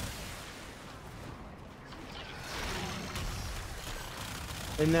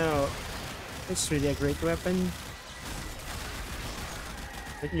 And now it's really a great weapon.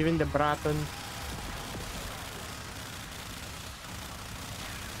 Like even the Braton.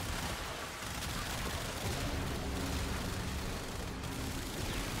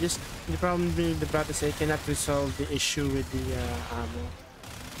 Just the problem with the Braton is I cannot resolve the issue with the ammo.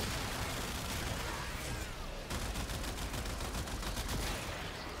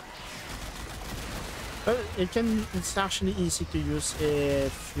 Well, it's actually easy to use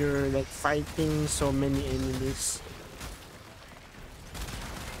if you're like fighting so many enemies.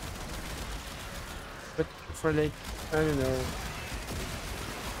 For like, I don't know,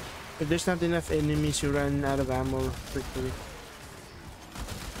 if there's not enough enemies, you run out of ammo quickly.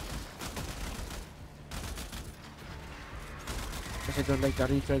 Because I don't like the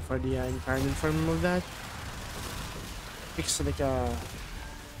recoil for the incarnate form of that.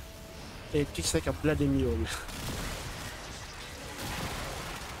 It kicks like a bloody mule.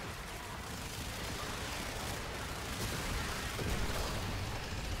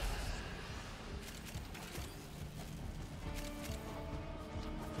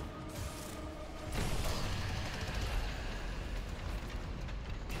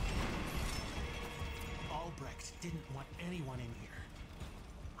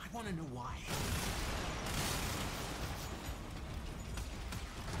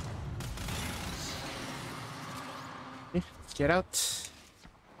 Get out.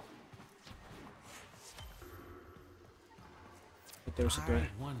 But there's a door. I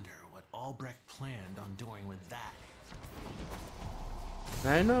wonder what Albrecht planned on doing with that.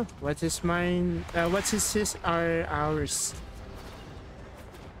 I don't know. What is mine? What's his are ours.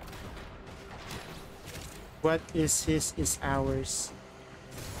 What is his is ours.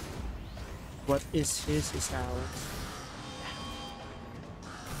 What is his is ours.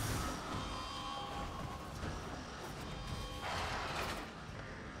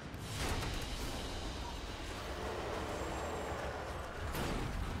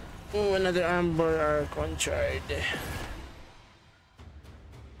 Oh, another Amber Archon shard.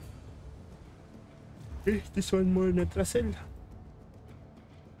 Okay, this one more Netracell.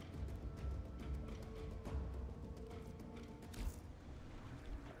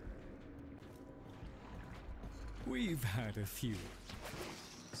 We've had a few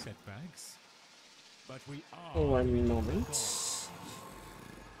setbacks, but we are. Oh, 1 moment.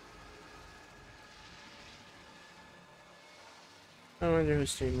 I wonder who's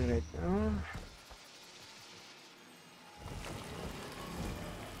streaming right now.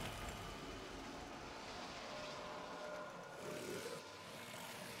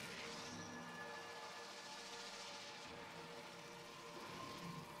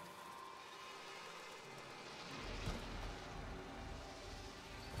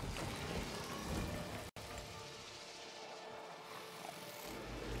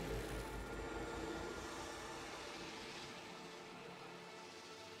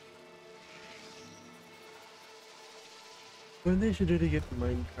 When they should really get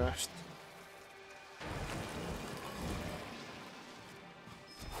Minecraft.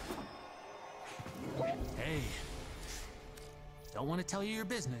 Hey, don't want to tell you your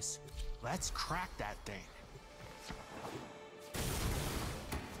business. Let's crack that thing.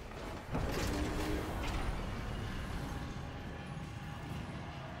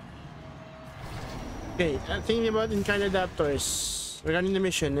 Okay, thinking about Incarnadaptors. Regarding the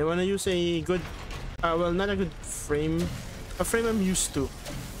mission, I want to use a good, well, not a good frame. A frame I'm used to.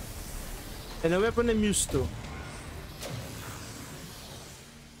 And a weapon I'm used to. You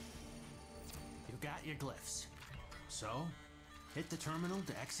got your glyphs. So, hit the terminal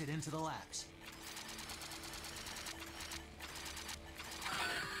to exit into the labs.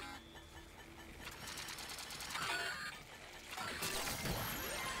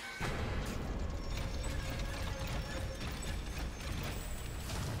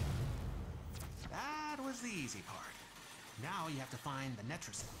 That was the easy part. Now you have to find the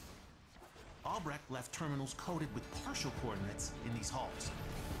Netracell. Albrecht left terminals coded with partial coordinates in these halls.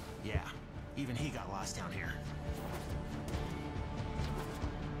 Yeah, even he got lost down here.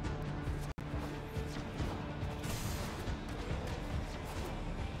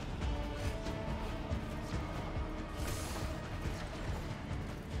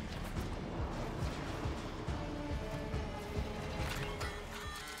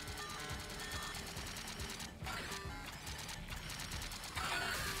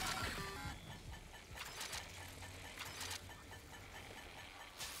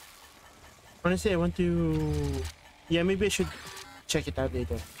 Honestly, I want to... Yeah, maybe I should check it out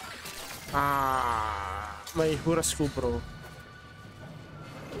later. My Hurasku, bro.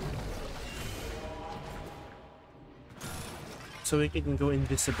 So we can go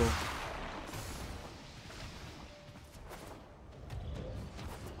invisible.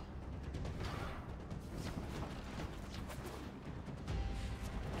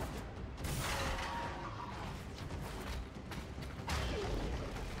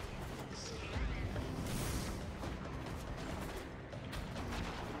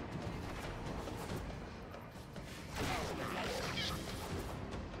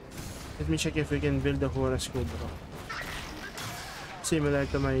 Let me check if we can build a Horus Cobra. Similar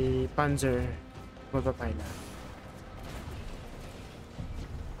to my Panzer Mavapila.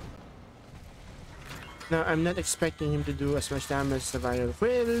 Now, I'm not expecting him to do as much damage as the Viral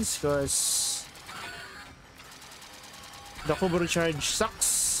Whales because the Cobra charge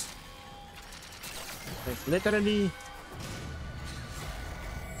sucks. Like, literally.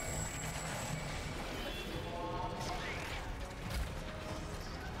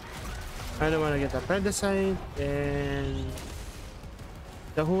 I don't want to get a Predacite, and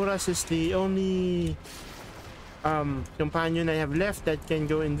the Horus is the only companion I have left that can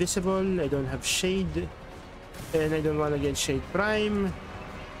go invisible. I don't have Shade, and I don't want to get Shade Prime.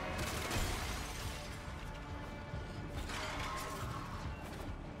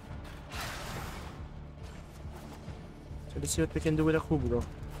 So let's see what we can do with a Kubro.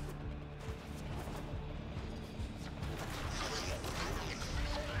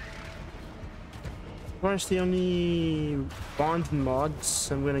 Of course, the only bond mods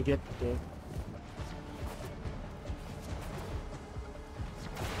I'm gonna get there.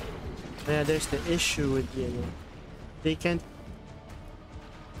 Yeah, there's the issue with they can't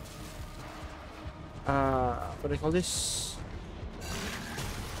what do I call this?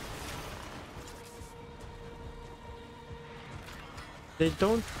 They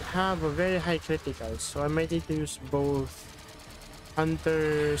don't have a very high critical, so I might need to use both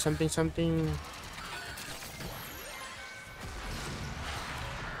Hunter something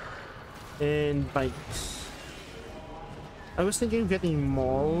and Bite. I was thinking of getting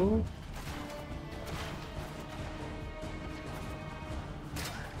Maul.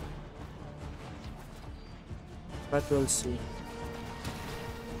 But we'll see.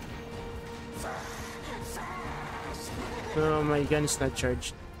 No, my gun is not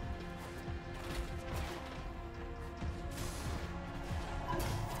charged.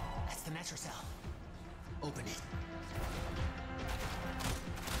 That's the Netracell. Open it.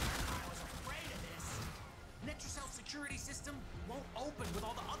 I was afraid of this. Netracell security system won't open with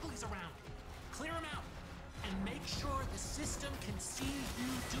all the uglies around. Clear them out and make sure the system can see you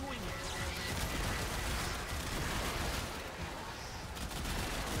doing it.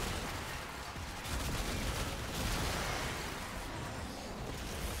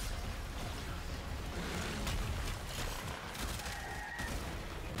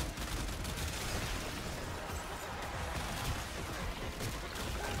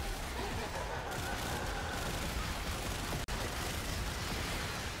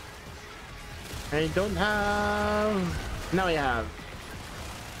 I don't have. Now I have.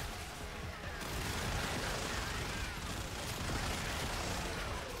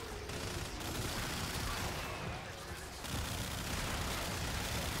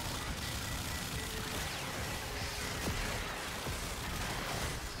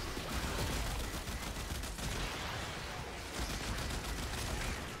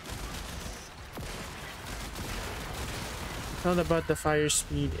 It's all about the fire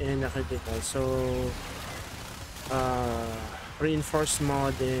speed and the critical. So reinforced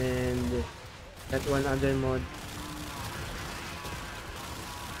mod and that one other mod.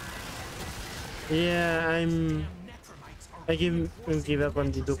 Yeah, I give up on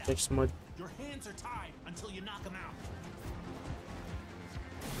the ducats mod. Your hands are tied until you knock them out.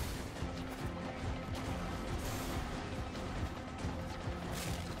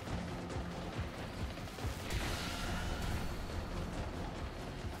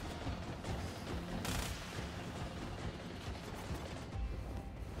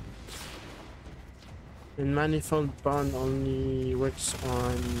 And manifold bond only works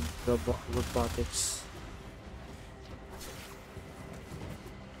on robotics.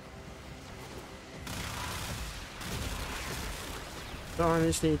 So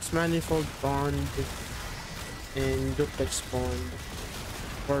honestly, it's manifold bond and duplex bond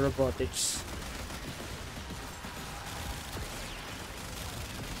for robotics.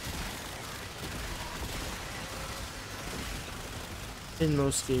 In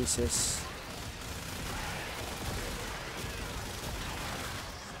most cases.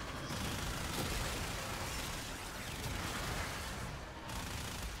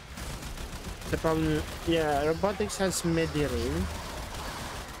 The problem, yeah, robotics has medi-rail,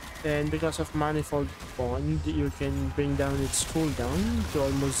 and because of manifold bond, you can bring down its cooldown to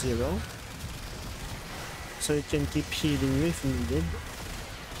almost 0, so it can keep healing you if needed.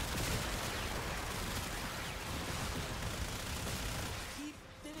 Keep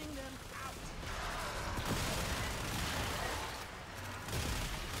thinning them out.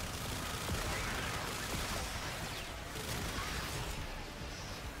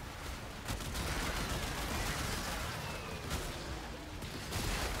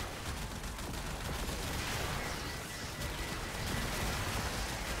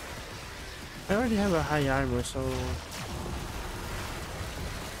 I already have a high armor, so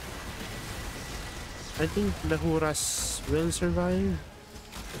I think the Huras will survive.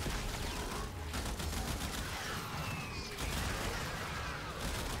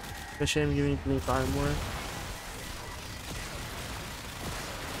 Kasi I'm giving plate armor.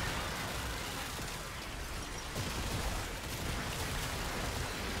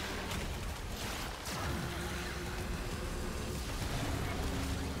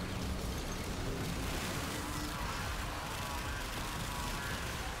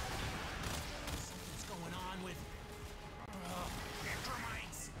 What's going on with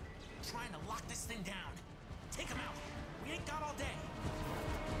termites? Trying to lock this thing down. Take them out. We ain't got all day.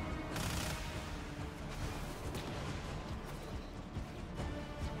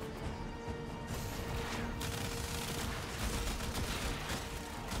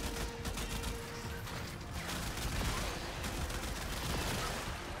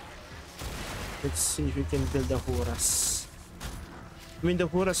 Let's see if we can build the Huras. I mean, the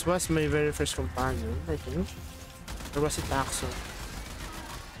Huras was my very first companion, I think. Or was it Axo?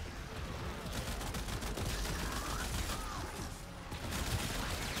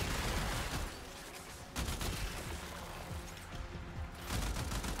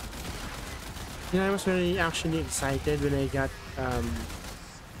 Yeah, I was very actually excited when I got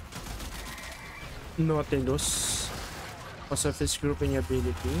Nautilus because of his grouping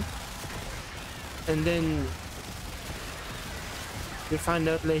ability. And then We find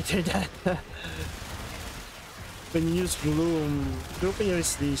out later that when you use gloom, grouping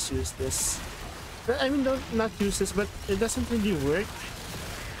is useless. I mean, not useless, but it doesn't really work.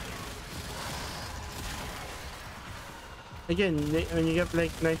 Again, when you get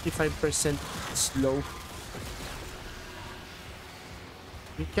like 95% slow,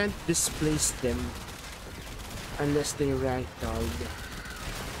 you can't displace them unless they ragdolled.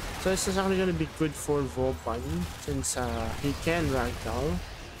 So this is actually gonna be good for Vauban since he can ragdoll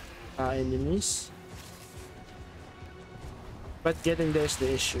enemies. But getting there is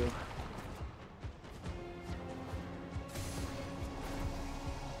the issue.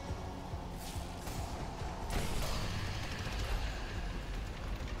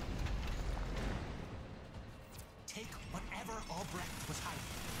 Take whatever Albrecht was hiding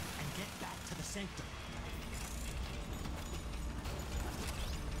and get back to the sanctum.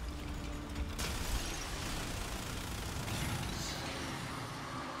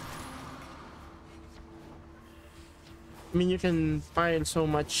 I mean, you can pile so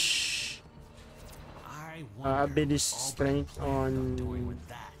much ability strength on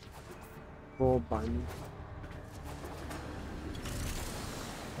Vauban.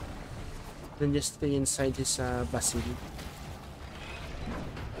 Then just stay inside his basilic.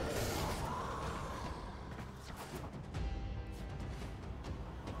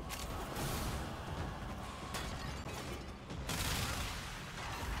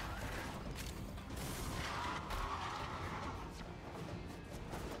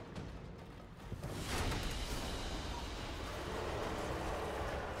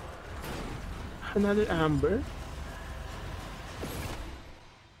 Another amber.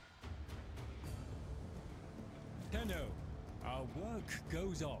 Tenno, our work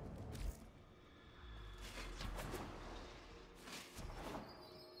goes on.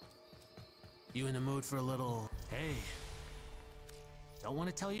 You in the mood for a little? Hey, don't want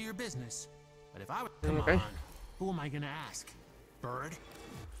to tell you your business, but if I would come on, who am I gonna ask? Bird?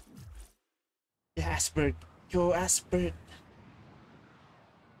 Yeah, Asbert. Go, Asbert.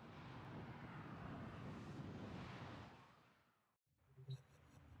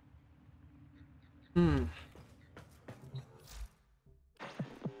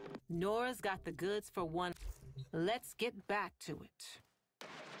 Nora's got the goods for one. Let's get back to it.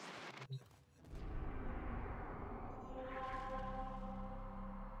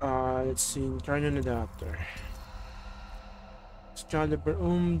 Let's see. Incarnate Adapter. Excalibur,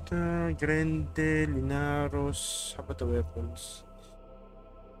 Umda, Grendel, Linaros. How about the weapons?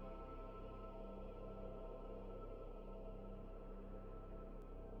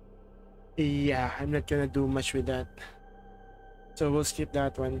 Yeah, I'm not gonna do much with that. So we'll skip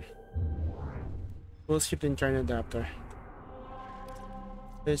that one. We'll skip the Incarnate Adapter.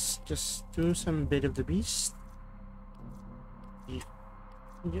 Let's just do some bit of the beast.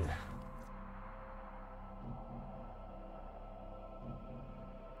 Yeah.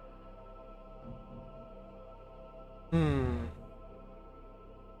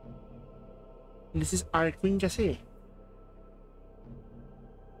 This is Arqueen kasi.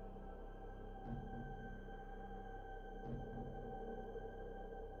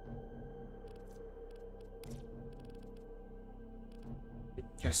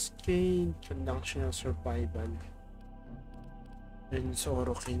 Cascade, Conjunctional Survival. And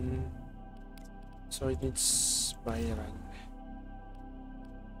Sorokin. So it needs Byron.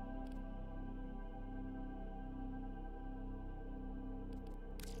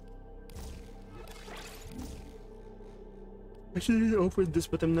 Actually, I offered this,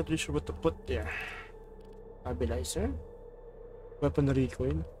 but I'm not really sure what to put there. Stabilizer? Weapon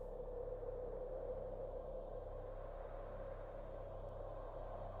recoil?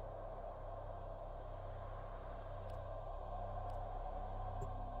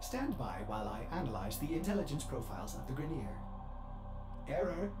 Stand by while I analyze the intelligence profiles of the Grenier.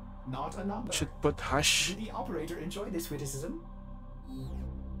 Error, not a number. Should put Hush. Did the operator enjoy this witticism?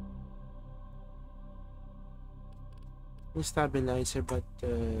 Stabilizer, but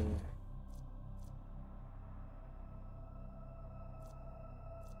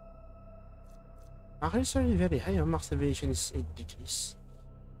accuracy is very high. Max evasion is 8 degrees.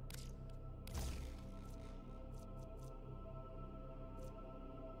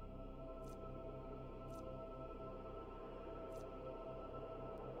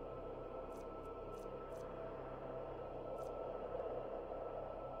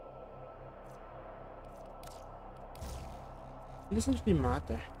 It doesn't really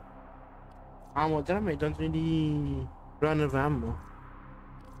matter. Ammo drum, I don't really run out of ammo.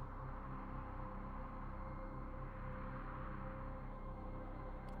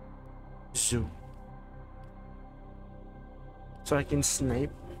 Zoom. so I can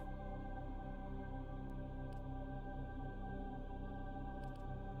snipe.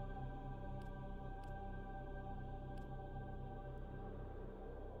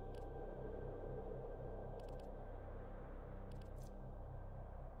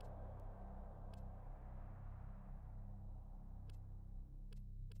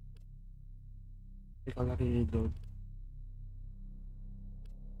 I can reload.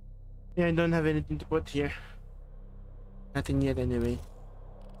 Yeah, I don't have anything to put here. Nothing yet anyway.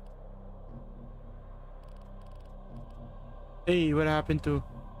 Hey, what happened to...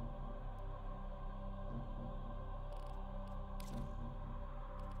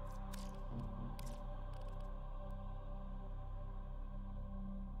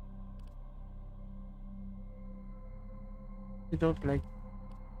 I don't like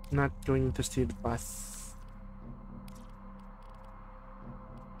not going into steel path.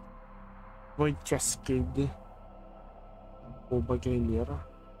 Void cascade. Obagrinera.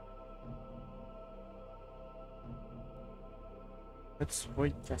 Let's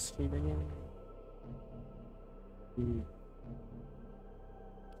void cascade again.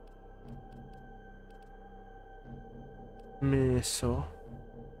 Meso.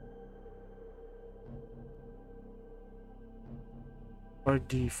 Or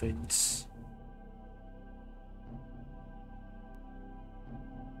defense.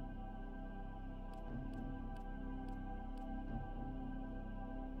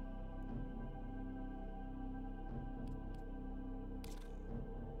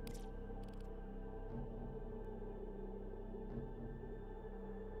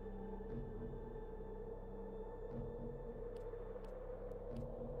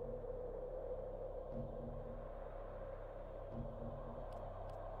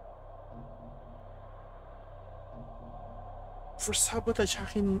 For sabotage,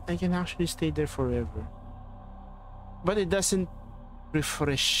 I can actually stay there forever, but it doesn't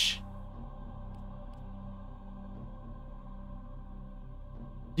refresh.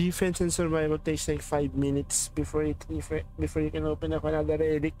 Defense and survival takes like 5 minutes before you can open up another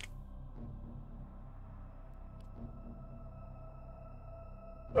relic.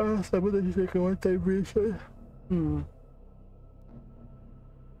 Sabotage is like a one-time mission.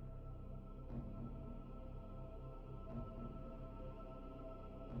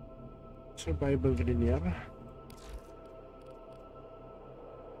 Survival linear.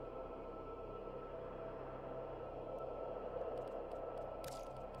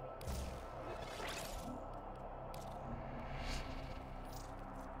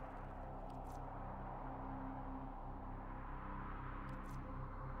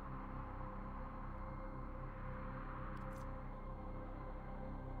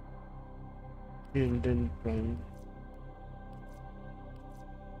 Indian Prime.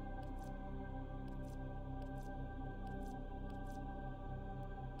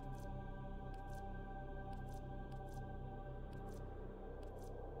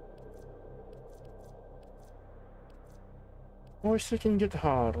 Or so can get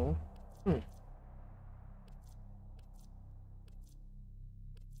Haro.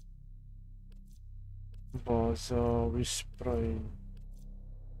 Baza, Whisper.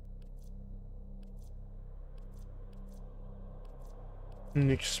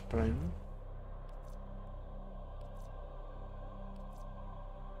 Nyx Prime.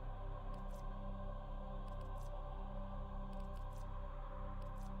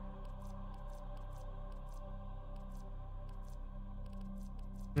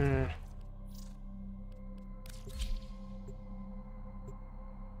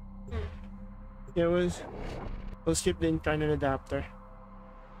 Yeah, we'll skip the incarnate adapter.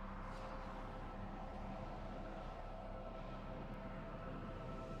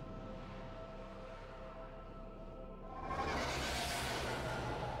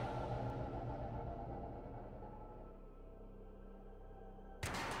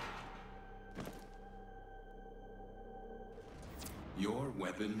 Your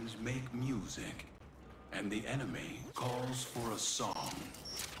weapons make music, and the enemy calls for a song.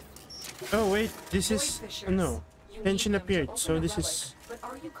 Oh wait, this is no. Tension appeared, so this is. But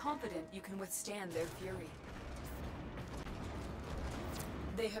are you confident you can withstand their fury?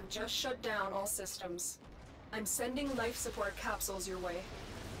 They have just shut down all systems. I'm sending life support capsules your way.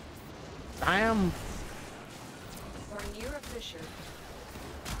 I am. We're near a fissure.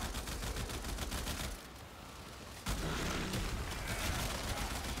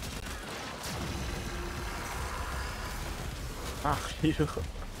 You. Corrupted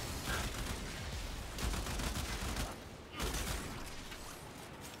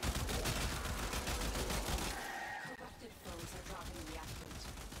foes are dropping reactant.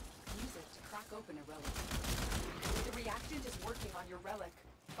 Use it to crack open a relic. The reactant is working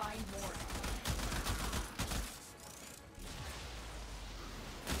find more.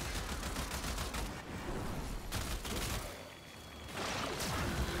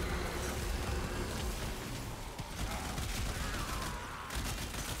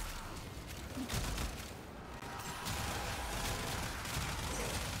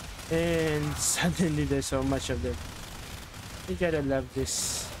 And suddenly there's so much of them. You gotta love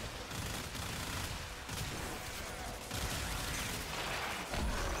this.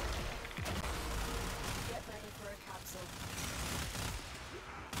 Get ready for a capsule.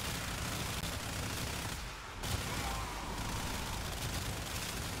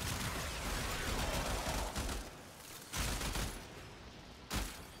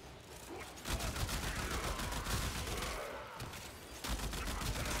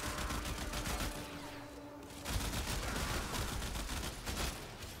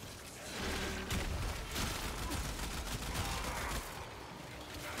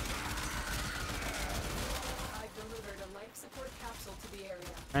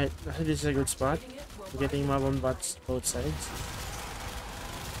 Alright, this is a good spot. We're getting mob on both sides.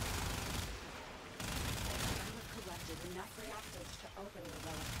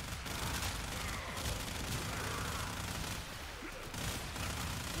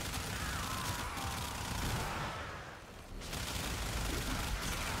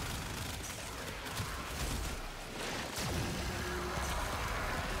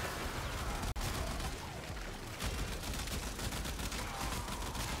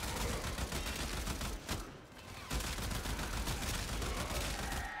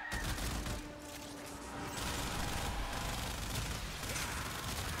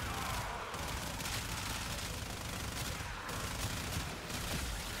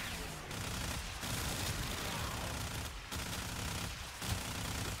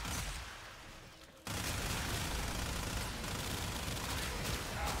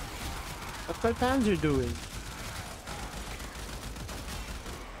 What my fans are doing?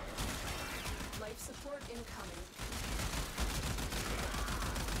 Life support incoming.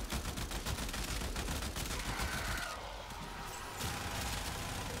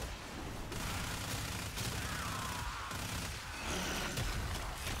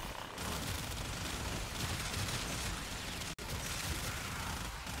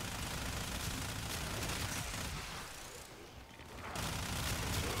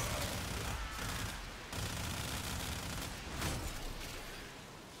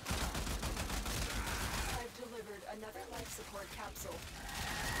 Another life support capsule.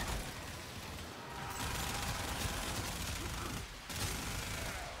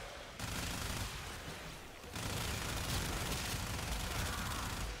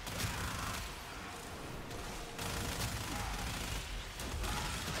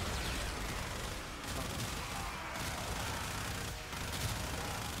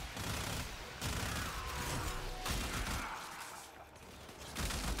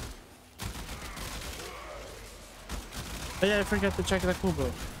 Oh yeah, I forgot to check the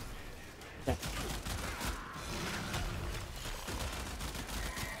Kubo. Yeah.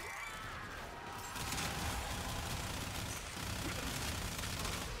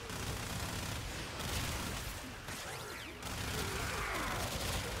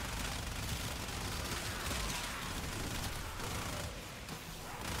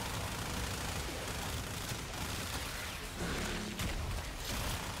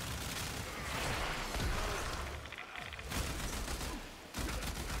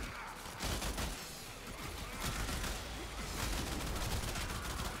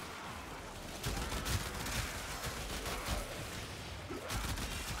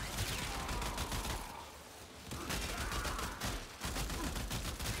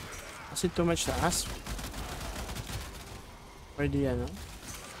 Is it too much to ask? Or the answer?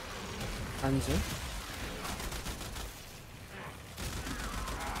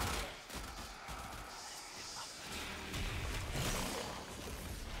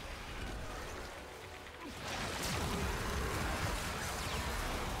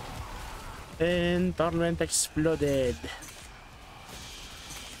 And Torment exploded.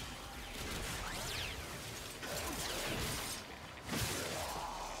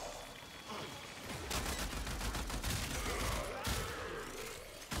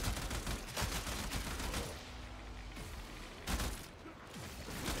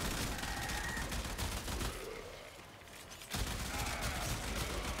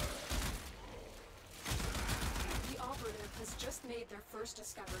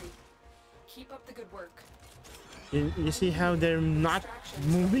 Keep up the good work. You see how they're not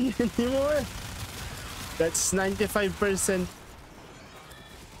moving anymore? That's 95%.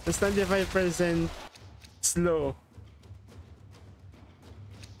 That's 95% slow.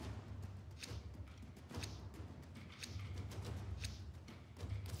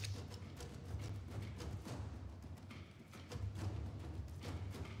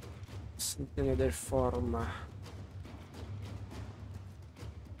 Another forma.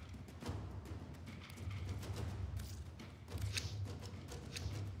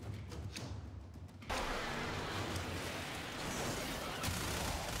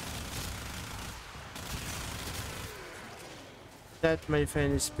 That, my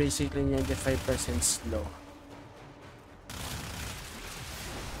friend, is basically 95% slow.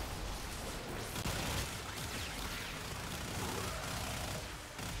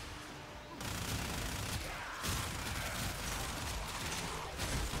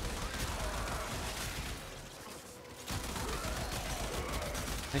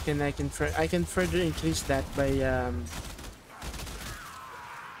 I can further increase that by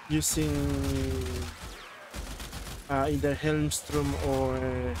using either Helmstrom or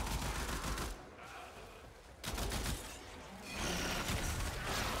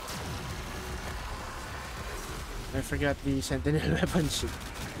I forgot the Sentinel weapon ship.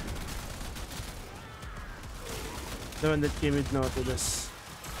 The one that came with Nautilus.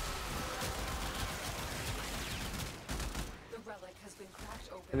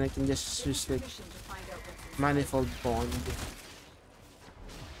 And I can just use like manifold bond.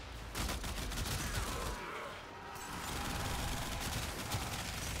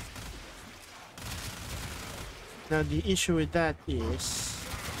 Now the issue with that is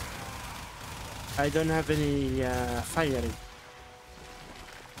I don't have any firing.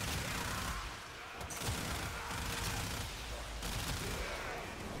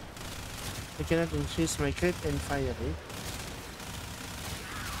 I cannot increase my crit and fire rate.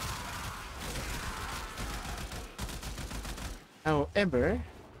 However,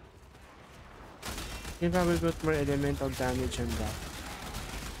 you can probably put more elemental damage on that.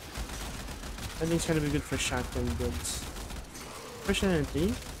 I think it's gonna be good for shotgun builds.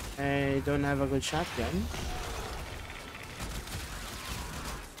 Fortunately, I don't have a good shotgun.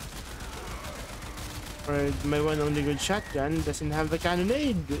 Or my one only good shotgun doesn't have the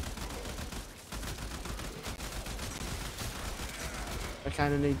cannonade. A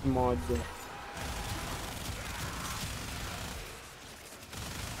cannonade mod.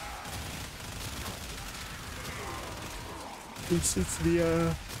 It's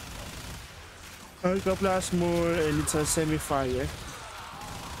the Alcaplasmor and it's a semi-fire.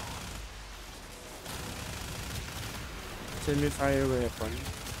 Semi-fire weapon.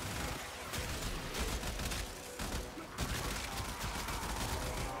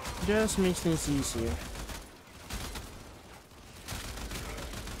 Just makes things easier.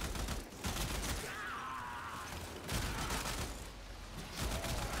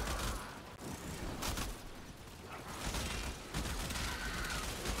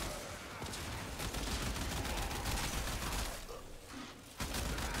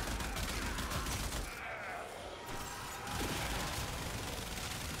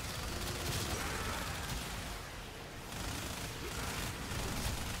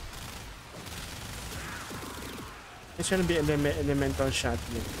 It's gonna be elemental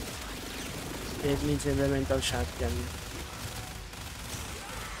shotgun. It needs elemental shotgun.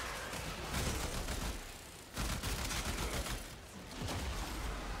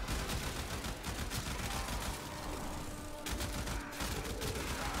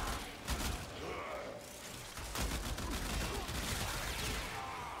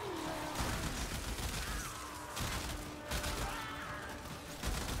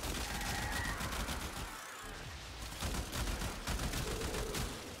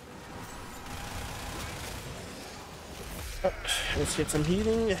 Let's get some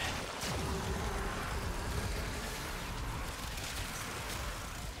healing.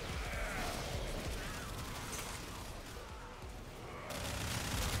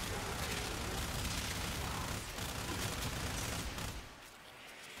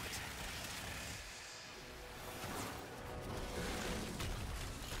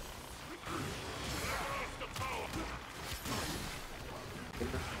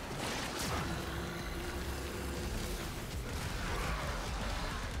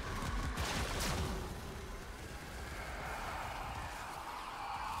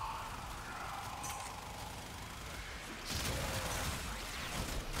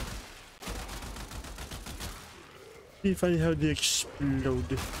 Be funny how they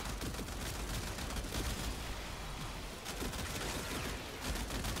explode.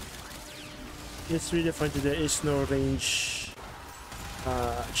 It's really funny there is no range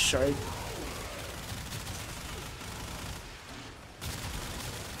shard.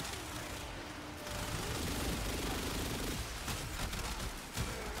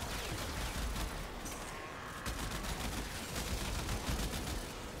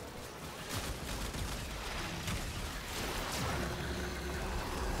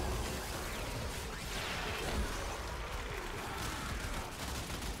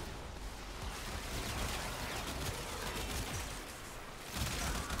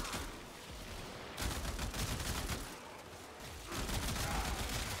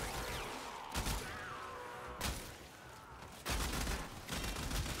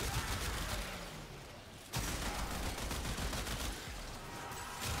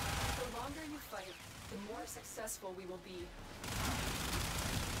 successful we will be.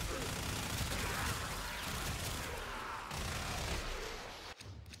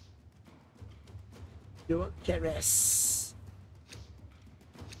 You won't get rest.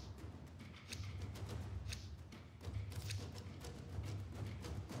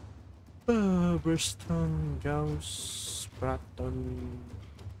 Burston, Gauss, Praton.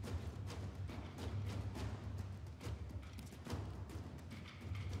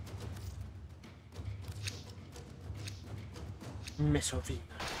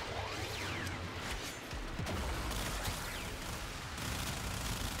 Mesovina.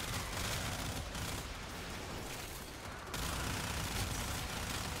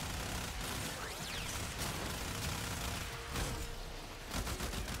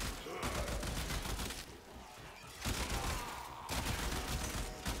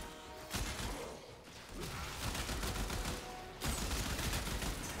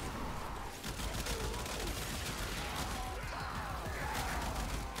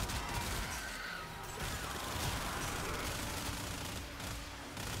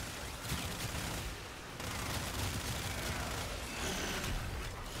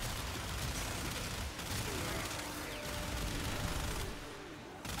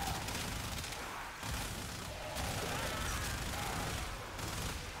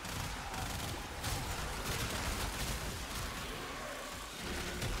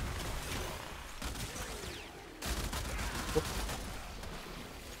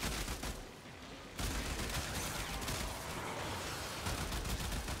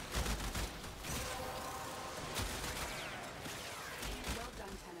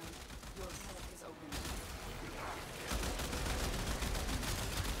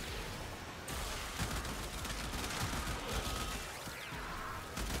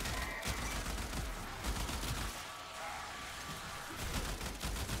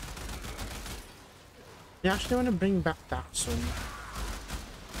 I actually want to bring back Taxon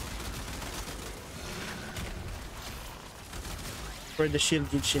for the shield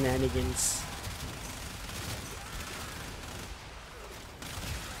gauge shenanigans.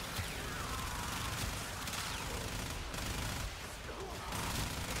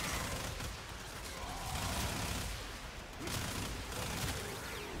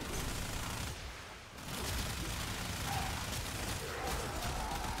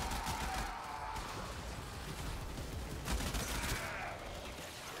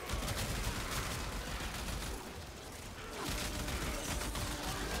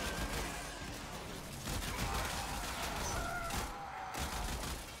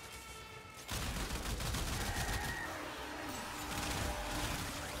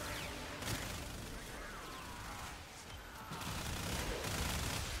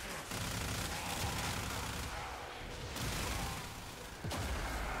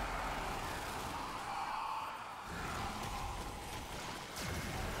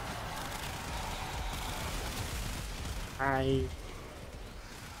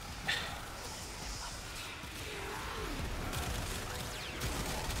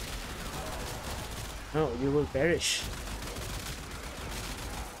 No, you will perish.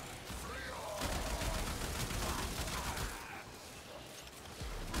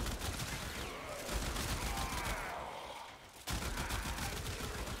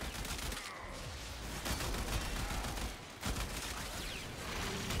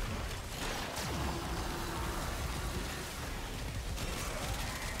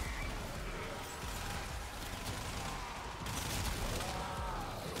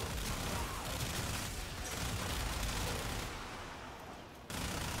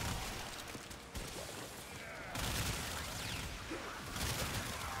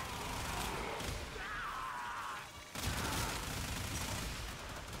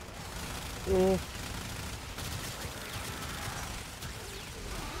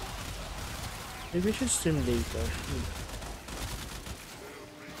 Maybe we should stream later.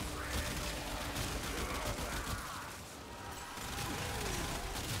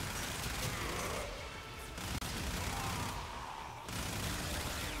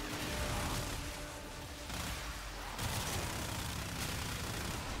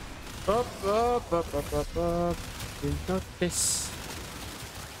 Up. Did not piss.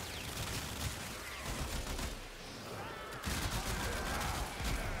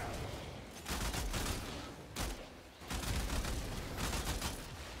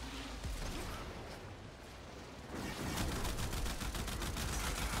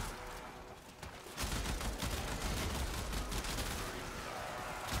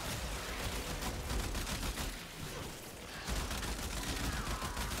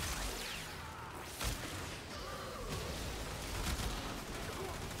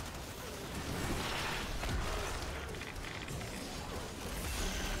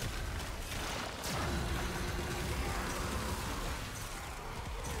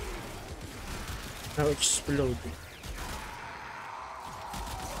 Now explode.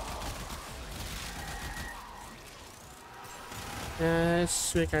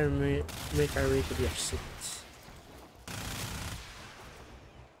 Let's make our way to the exit.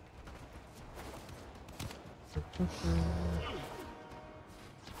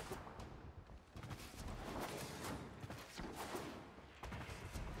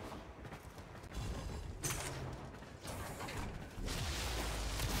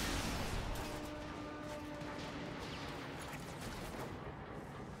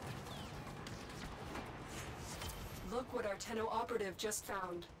 Look what our Tenno operative just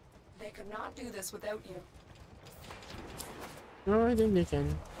found. They could not do this without you. No, I think they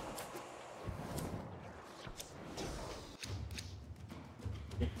can.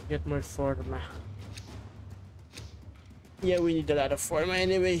 Get more forma. Yeah, we need a lot of forma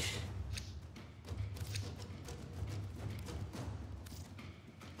anyway.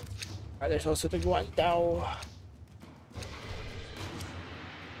 There's also the Guantao.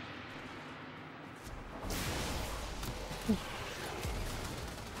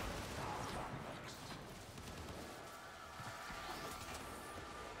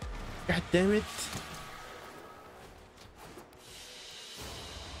 God damn it.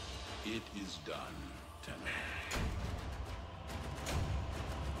 It is done, Tenno.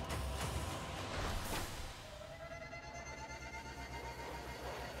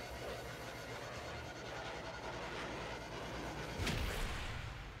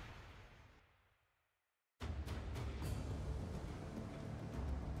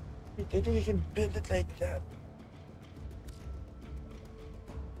 I think we can build it like that.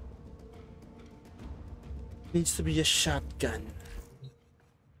 Needs to be a shotgun.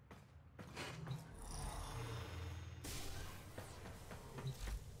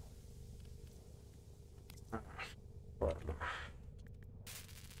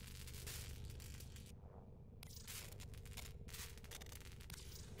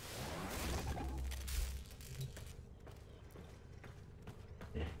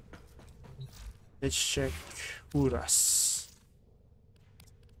 Let's check Huras.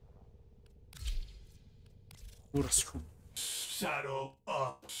 Huras. Saddle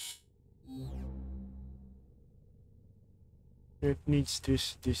up. It needs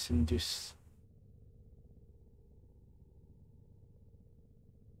this, this, and this.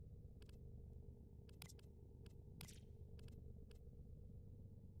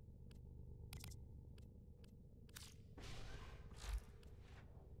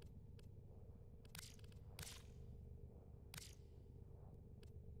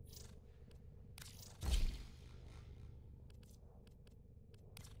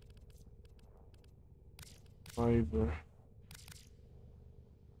 Fiber.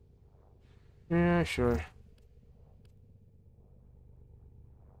 Yeah, sure.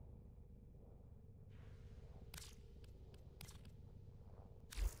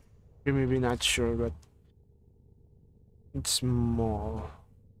 Okay, maybe not sure, but it's small.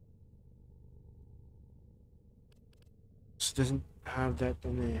 This doesn't have that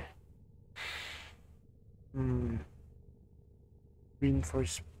in there.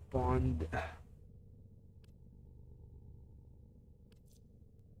 Reinforced bond.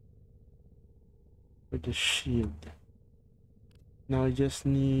 With the shield. Now it just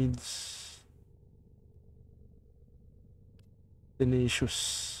needs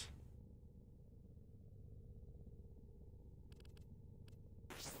tenacious.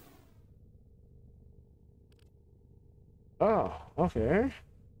 Oh, okay.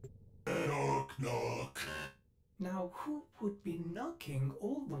 Knock, knock. Now, who would be knocking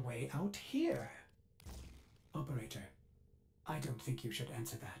all the way out here? Operator, I don't think you should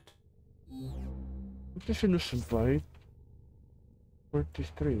answer that. This is survive.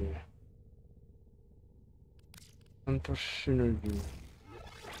 43. Hunter synergy.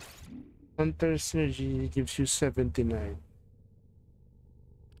 Hunter synergy gives you 79.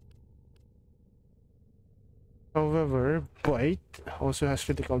 However, bite also has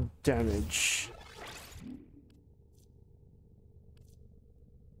critical damage.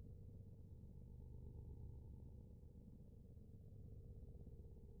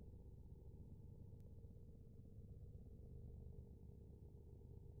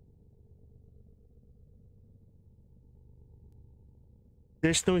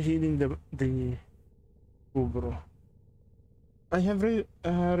 There's no healing the Ubro. I have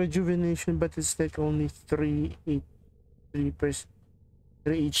rejuvenation, but it's like only 3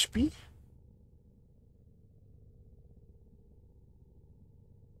 HP.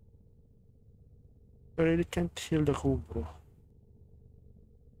 I really can't heal the Ubro.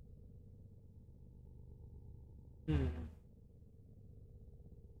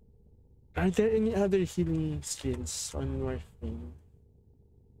 Are there any other healing skills on Warframe?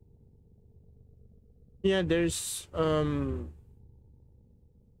 Yeah, there's from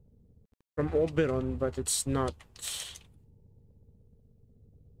Oberon, but it's not.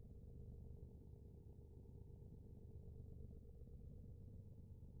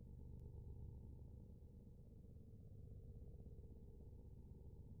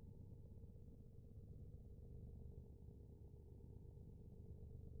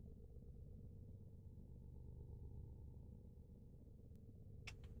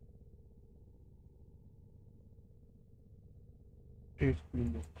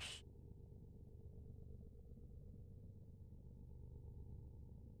 Minutes.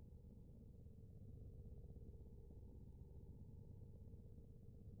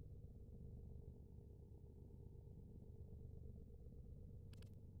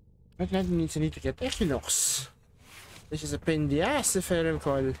 But that means I need to get Equinox. This is a pain in the ass if I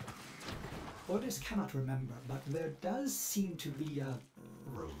recall. Orders cannot remember, but there does seem to be a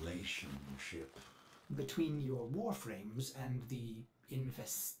relationship between your warframes and the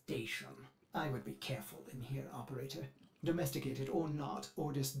infestation. I would be careful in here, operator. Domesticated or not,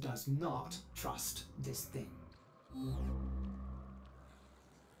 Ordis does not trust this thing.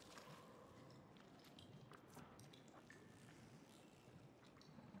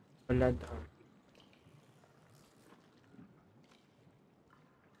 Blood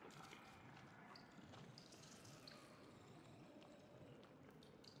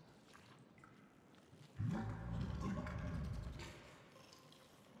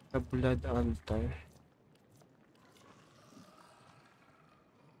the blood altar.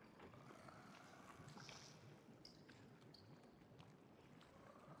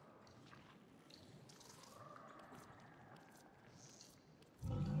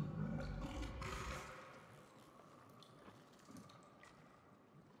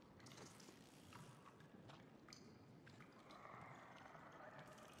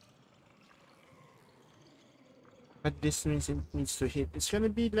 But this means it needs to hit. It's gonna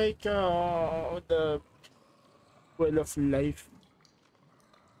be like the well of life.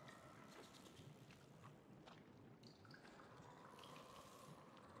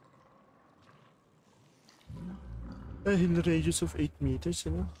 A hill radius of 8 meters,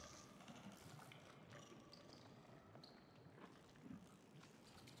 you know.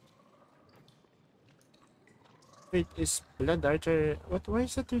 Wait, is blood art or what? Why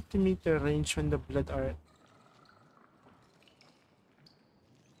is the 30-meter range on the blood art?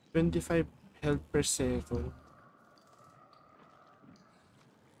 25 health per second.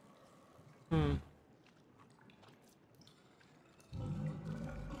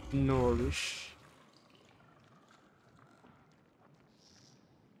 Nourish.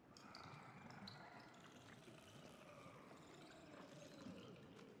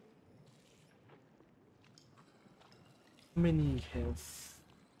 How many health?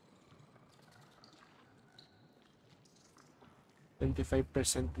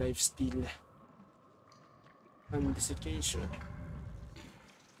 25% life steal. And desiccation.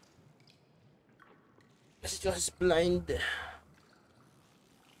 It's just blind.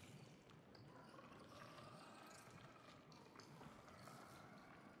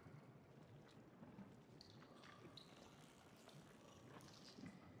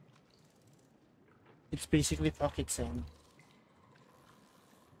 It's basically pocket sand.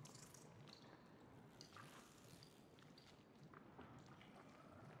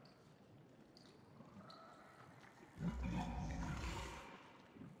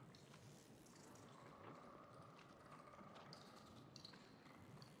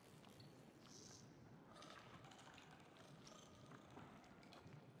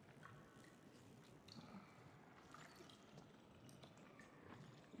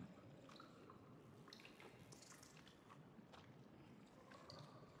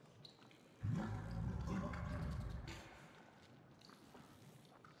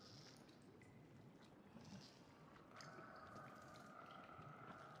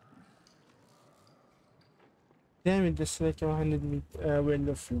 Damn it, that's like 100 well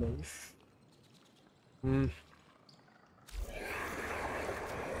of life.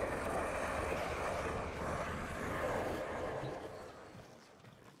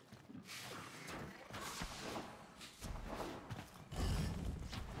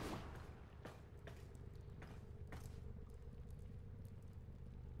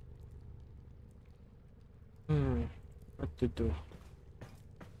 What to do?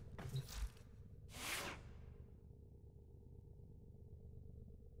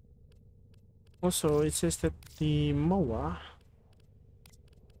 Also, it says that the Moa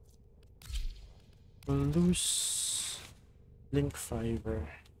will lose link fiber.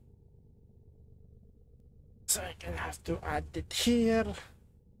 So I can have to add it here.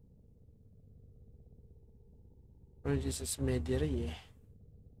 Or this is Mediri.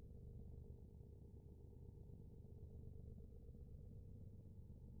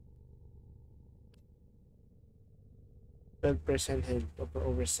 12% health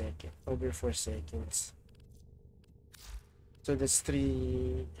over 4 seconds. So that's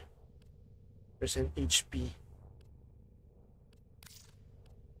 3% HP.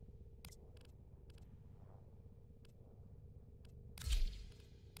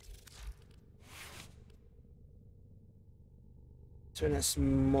 So in a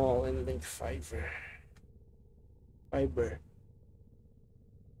small and link fiber. I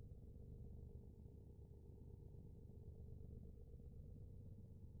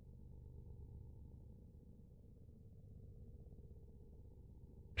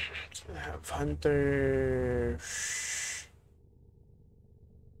have Hunter.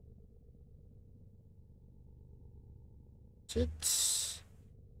 It's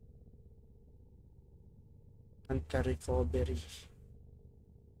Hunter recovery.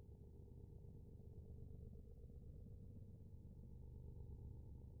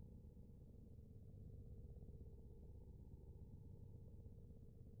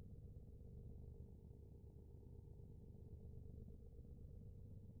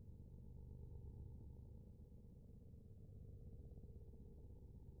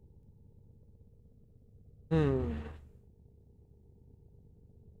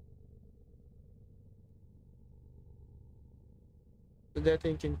 So that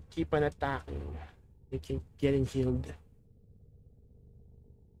you can keep on attacking. You keep getting healed.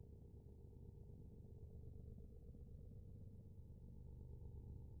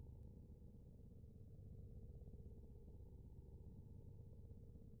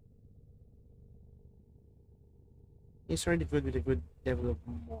 He's already good with a good level of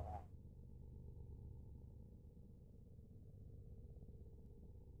more.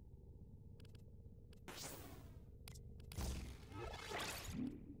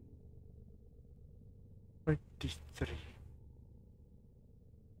 Three.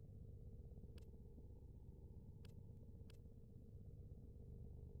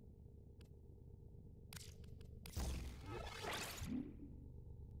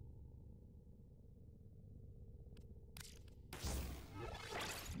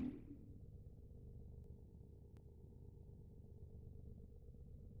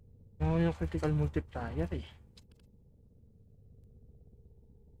 Oh, yung critical multiplier eh.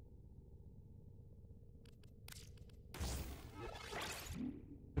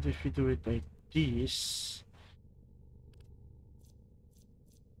 But if you do it like this,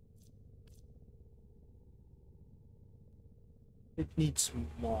 it needs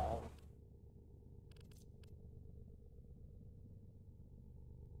more.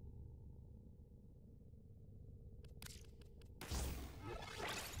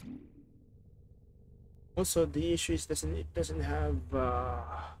 Also, the issue is it doesn't have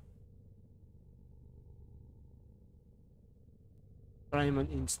primal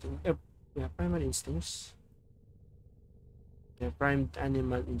instinct. Yeah, primal instincts. Yeah, primed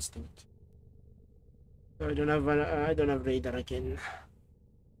animal instinct. So I don't have radar again.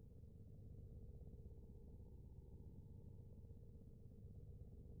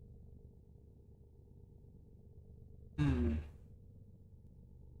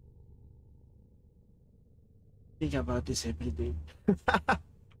 Think about this every day.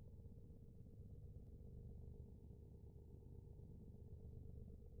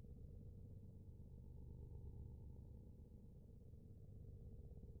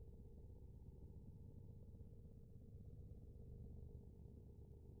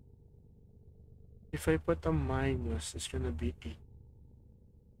 If I put a minus, it's gonna be 8.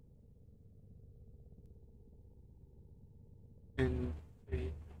 And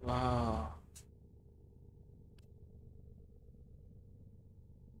 8. Wow.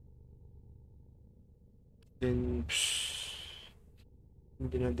 Then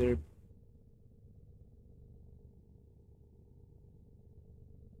another.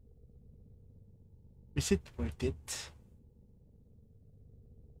 Is it worth it?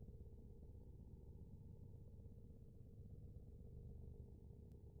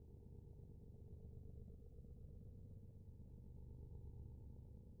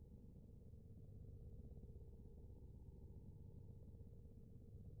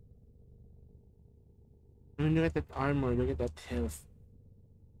 I mean, look at that armor, look at that health.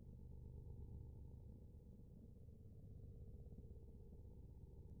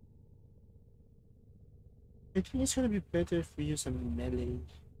 I think it's gonna be better if we use a melee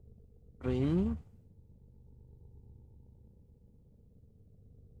ring.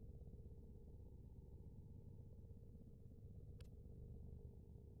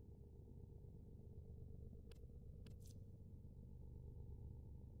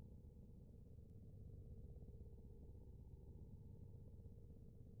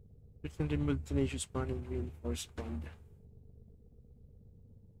 We can remove tenacious bond and reinforce bond.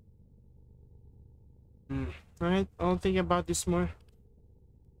 Alright, I'll think about this more.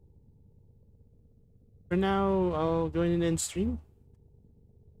 For now, I'll go in and end stream.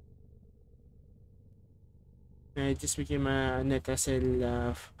 I just became a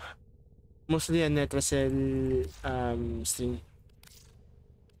Netracell, mostly a Netracell stream.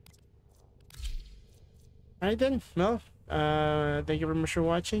 Alright then, well, thank you very much for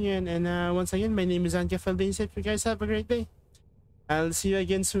watching, and once again, my name is Zankapfel Dainsleif. You guys have a great day. I'll see you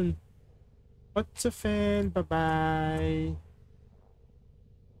again soon. Vtuber, bye bye.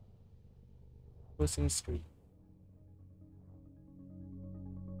 Closing screen.